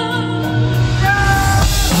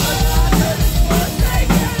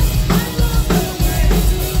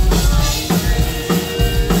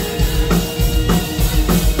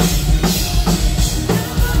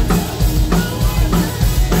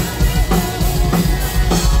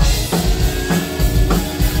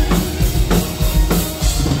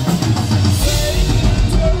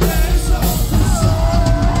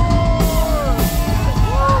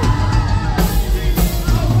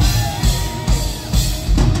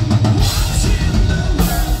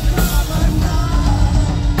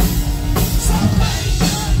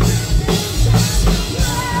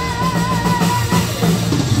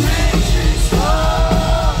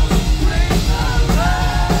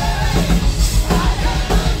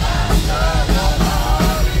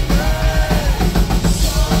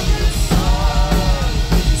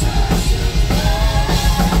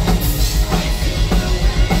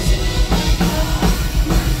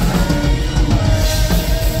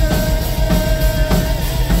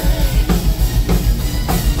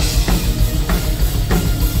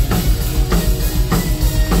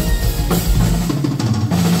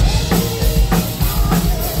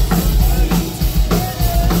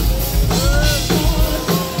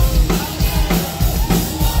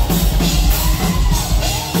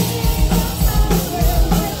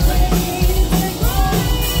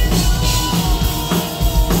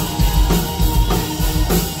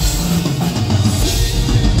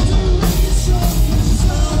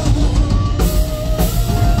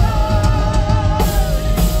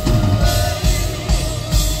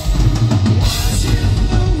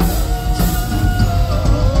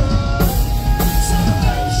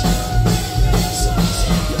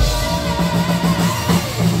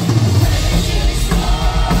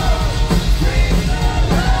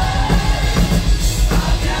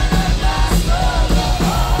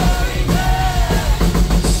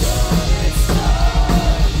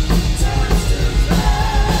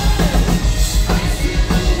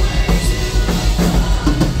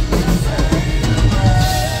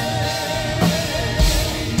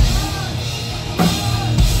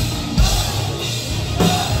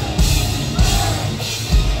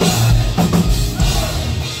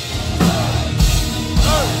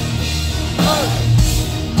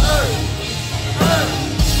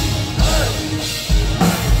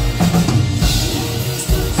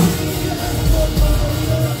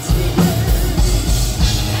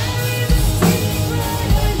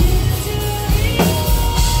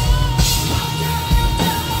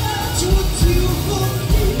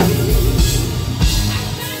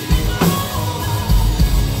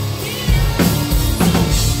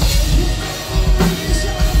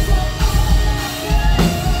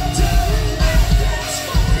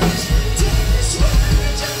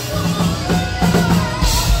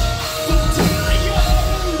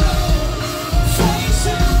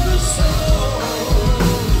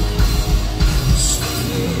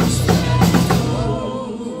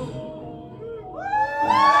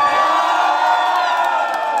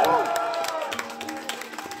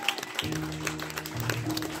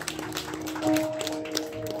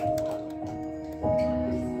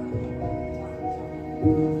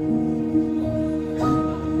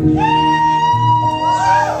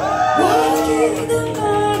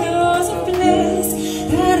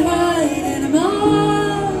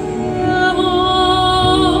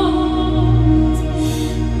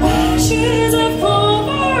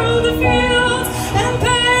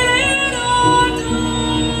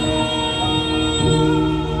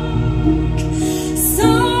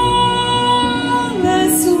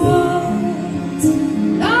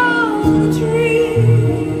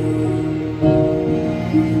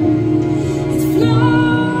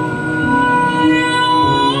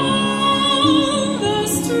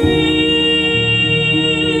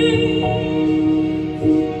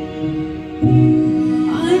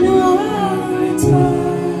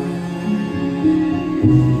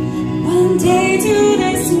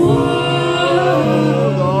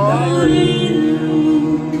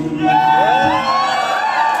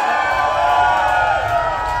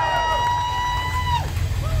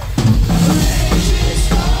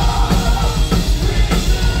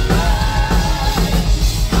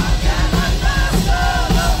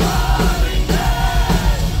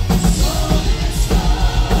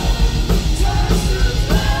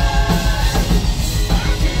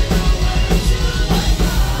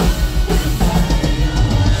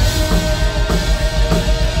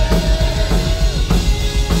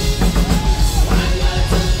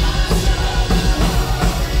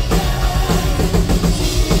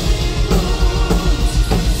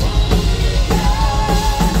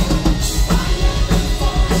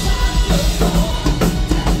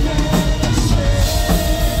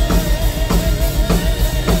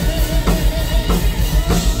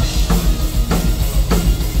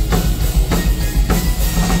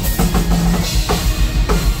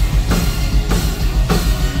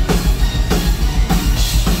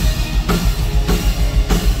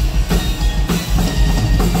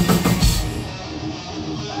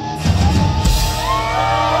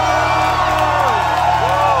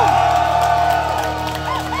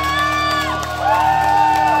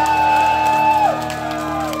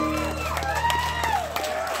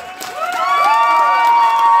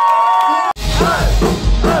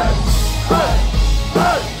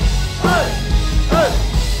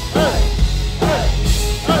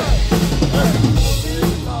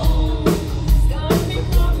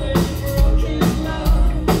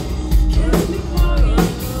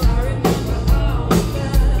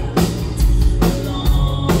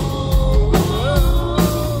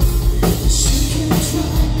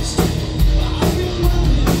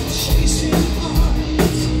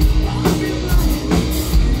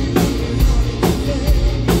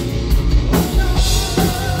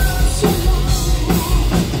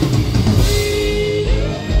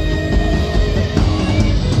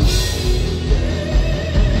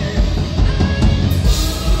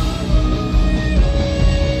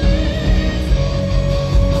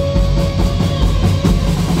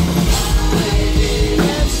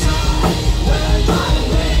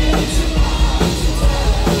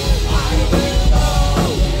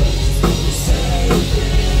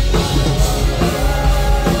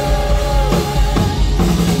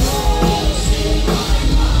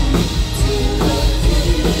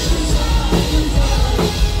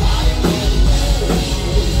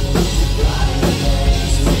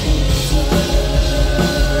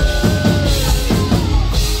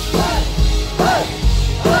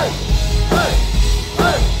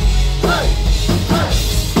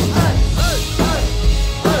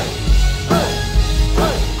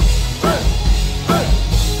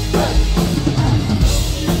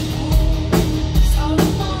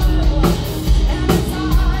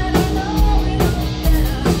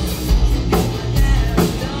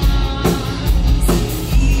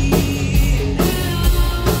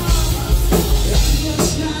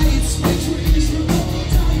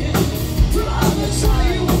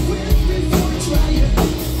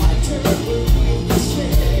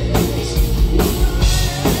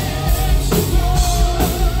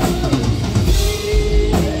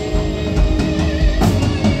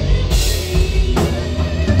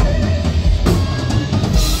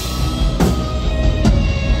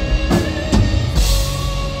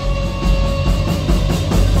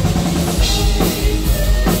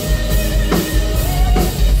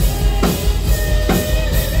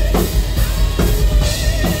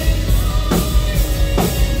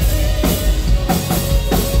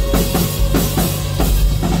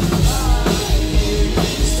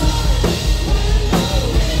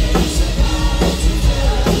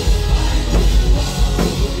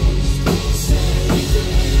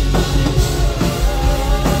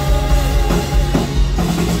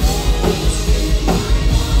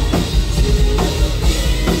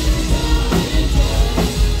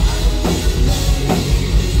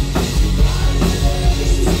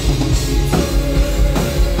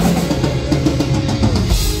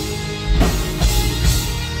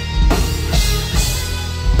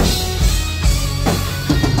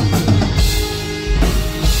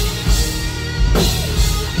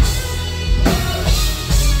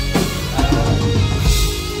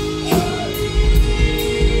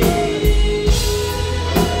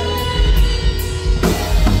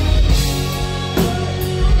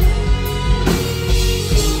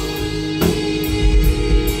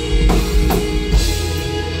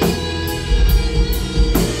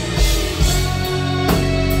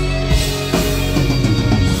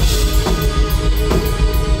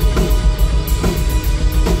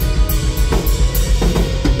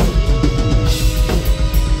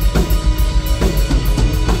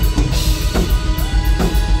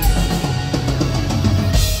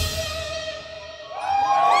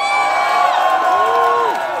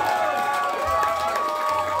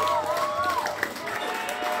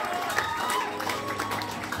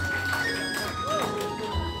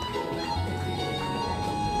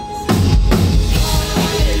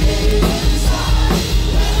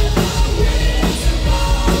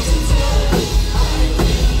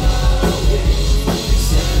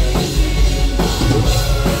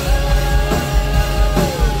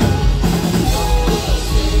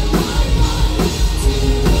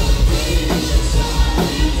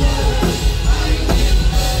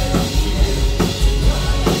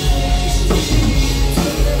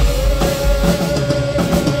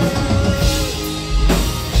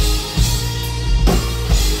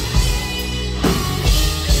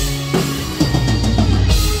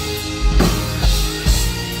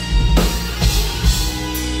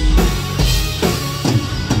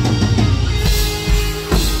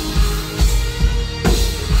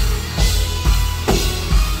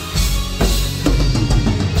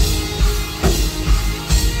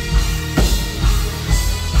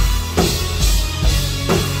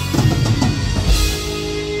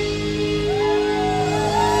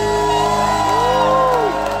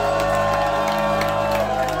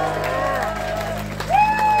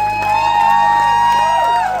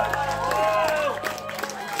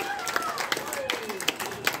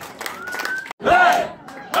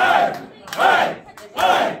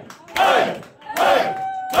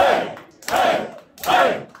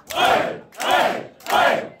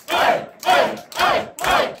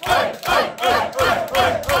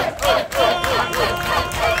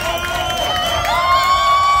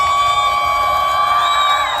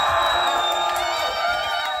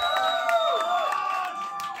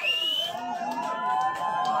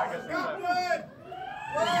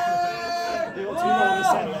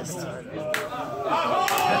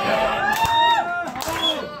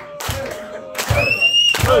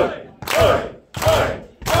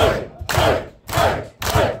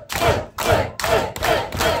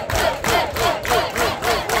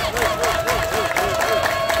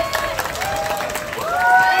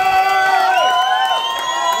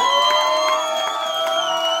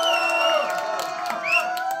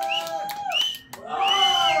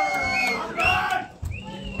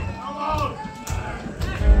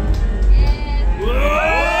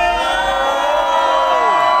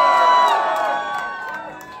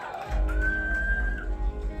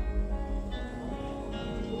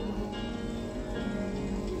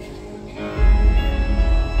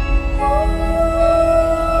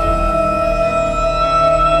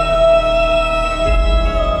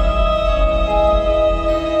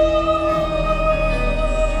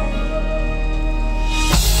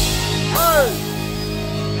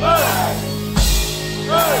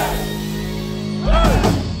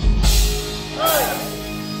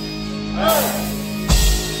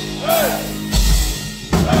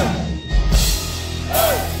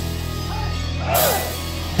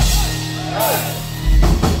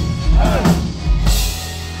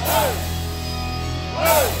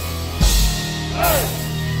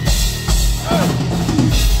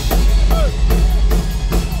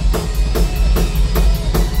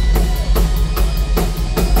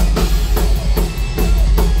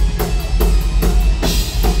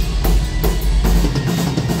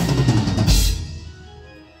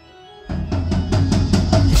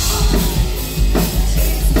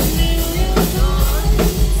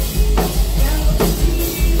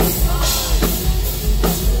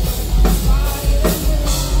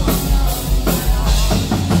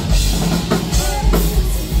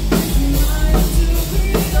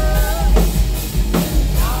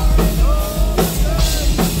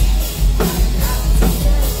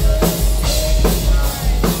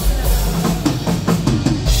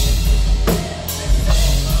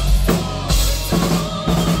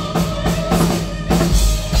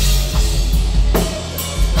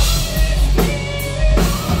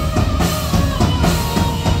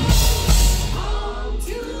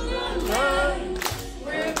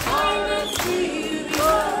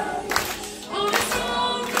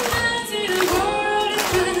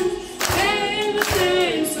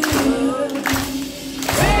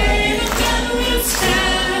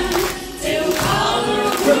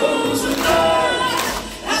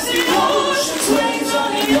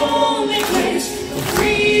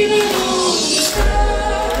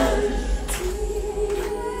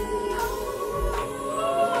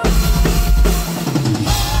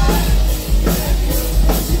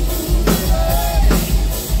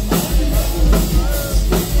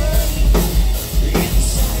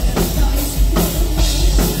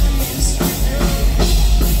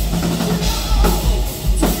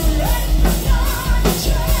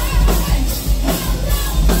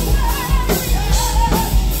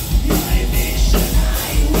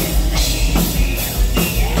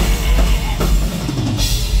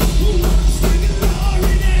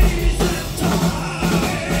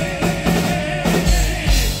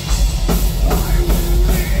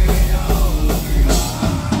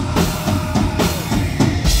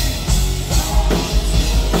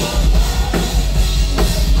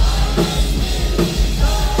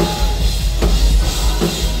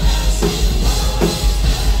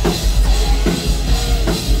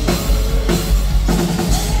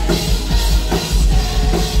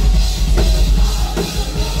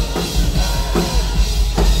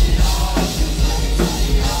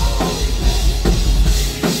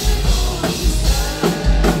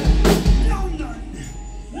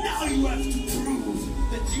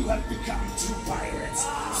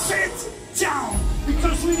 Sit down,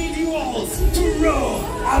 because we need you all to row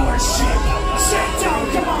our ship.